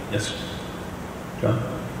 Yes, John?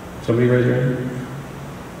 Somebody raise their hand?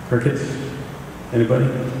 Crickets? Anybody?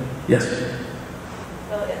 Yes.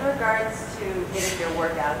 So in regards to getting your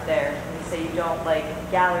work out there, and you say you don't like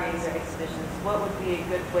galleries or exhibitions, what would be a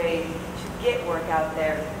good way to get work out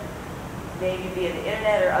there? Maybe via the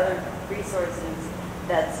internet or other resources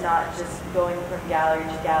that's not just going from gallery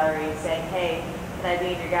to gallery saying, hey, can I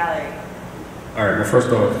be in your gallery? All right, well, first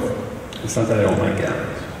off, it's not that I don't like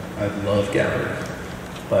galleries. I love galleries.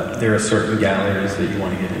 But there are certain galleries that you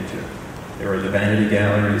want to get into. There are the vanity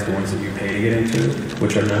galleries, the ones that you pay to get into,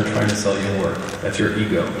 which are not trying to sell your work. That's your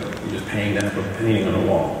ego. You're just paying to have a painting on a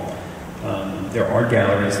wall. There are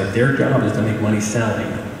galleries that their job is to make money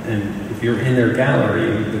selling. And if you're in their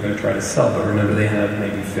gallery, they're going to try to sell. But remember, they have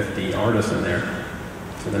maybe 50 artists in there.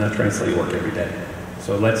 So they're not trying to sell your work every day.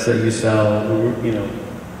 So let's say you sell, you know,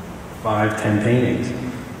 5, 10 paintings,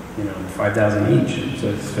 you know, 5,000 each. So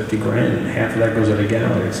it's 50 grand, and half of that goes at a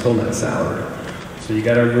gallery. It's still not a salary. So you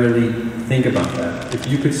got to really think about that. If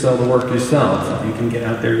you could sell the work yourself, if you can get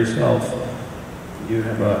out there yourself, you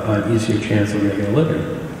have an easier chance of making a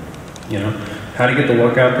living. You know, how to get the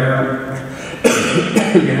work out there?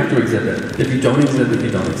 You have to exhibit. If you don't exhibit,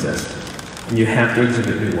 you don't exist. And you have to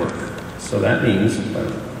exhibit new work. So that means, by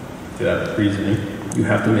that reasoning, you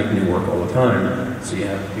have to make new work all the time. So you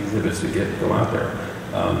have exhibits to go out there.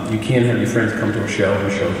 You can't have your friends come to a show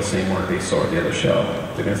and show the same work they saw at the other show.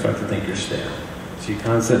 They're going to start to think you're stale. So you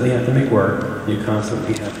constantly have to make work. You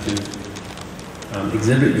constantly have to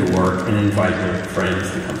exhibit your work and invite your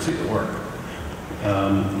friends to come see the work.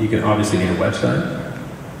 You can obviously need a website.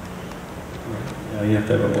 You have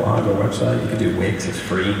to have a blog or website. You can do Wix, it's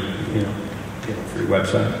free. You know, get a free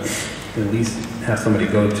website. You can at least have somebody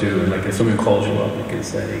go to, and like if someone calls you up, you can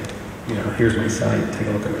say, you know, here's my site, take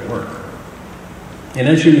a look at my work. And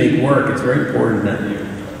as you make work, it's very important that you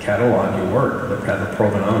catalog your work, that have a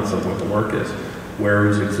provenance of what the work is. Where it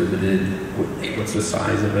was exhibited, what's the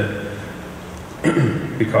size of it.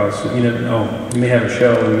 Because you never know. You may have a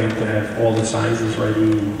show and you have to have all the sizes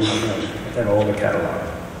ready, and you have to have all the catalog.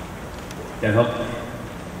 That help?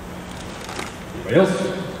 Anybody else?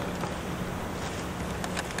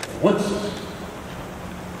 Once?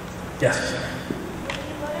 Yes. When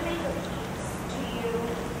you go to make a piece, do you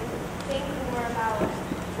think more about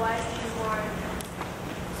what you want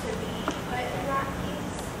to be put in that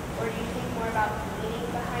piece? Or do you think more about the meaning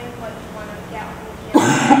behind what you want to get on the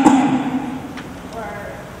canvas?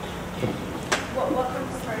 Or what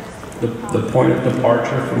comes first? The point of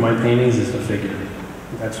departure for my paintings is the figure.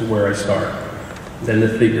 That's where I start. Then the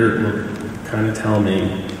figure will kind of tell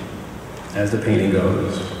me, as the painting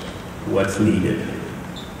goes, what's needed.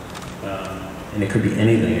 And it could be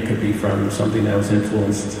anything. It could be from something that was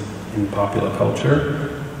influenced in popular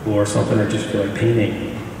culture, or something I just feel like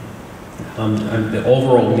painting. The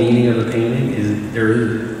overall meaning of the painting is,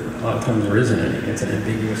 a lot of times there isn't any. It's an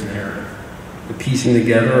ambiguous narrative. The piecing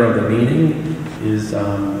together of the meaning is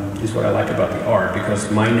what I like about the art, because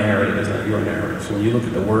my narrative is not your narrative. So when you look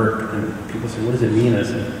at the work and people say, what does it mean? I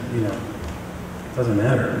say, you know, it doesn't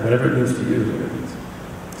matter. Whatever it means to you is what it means.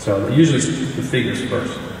 So usually the figures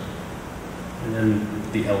first, and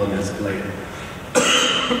then the elements later.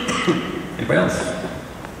 Anybody else?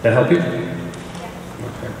 That help you?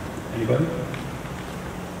 Okay. Anybody?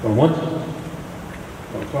 Going once?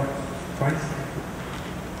 Going twice? Twice?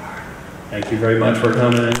 All right. Thank you very much for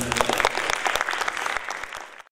coming.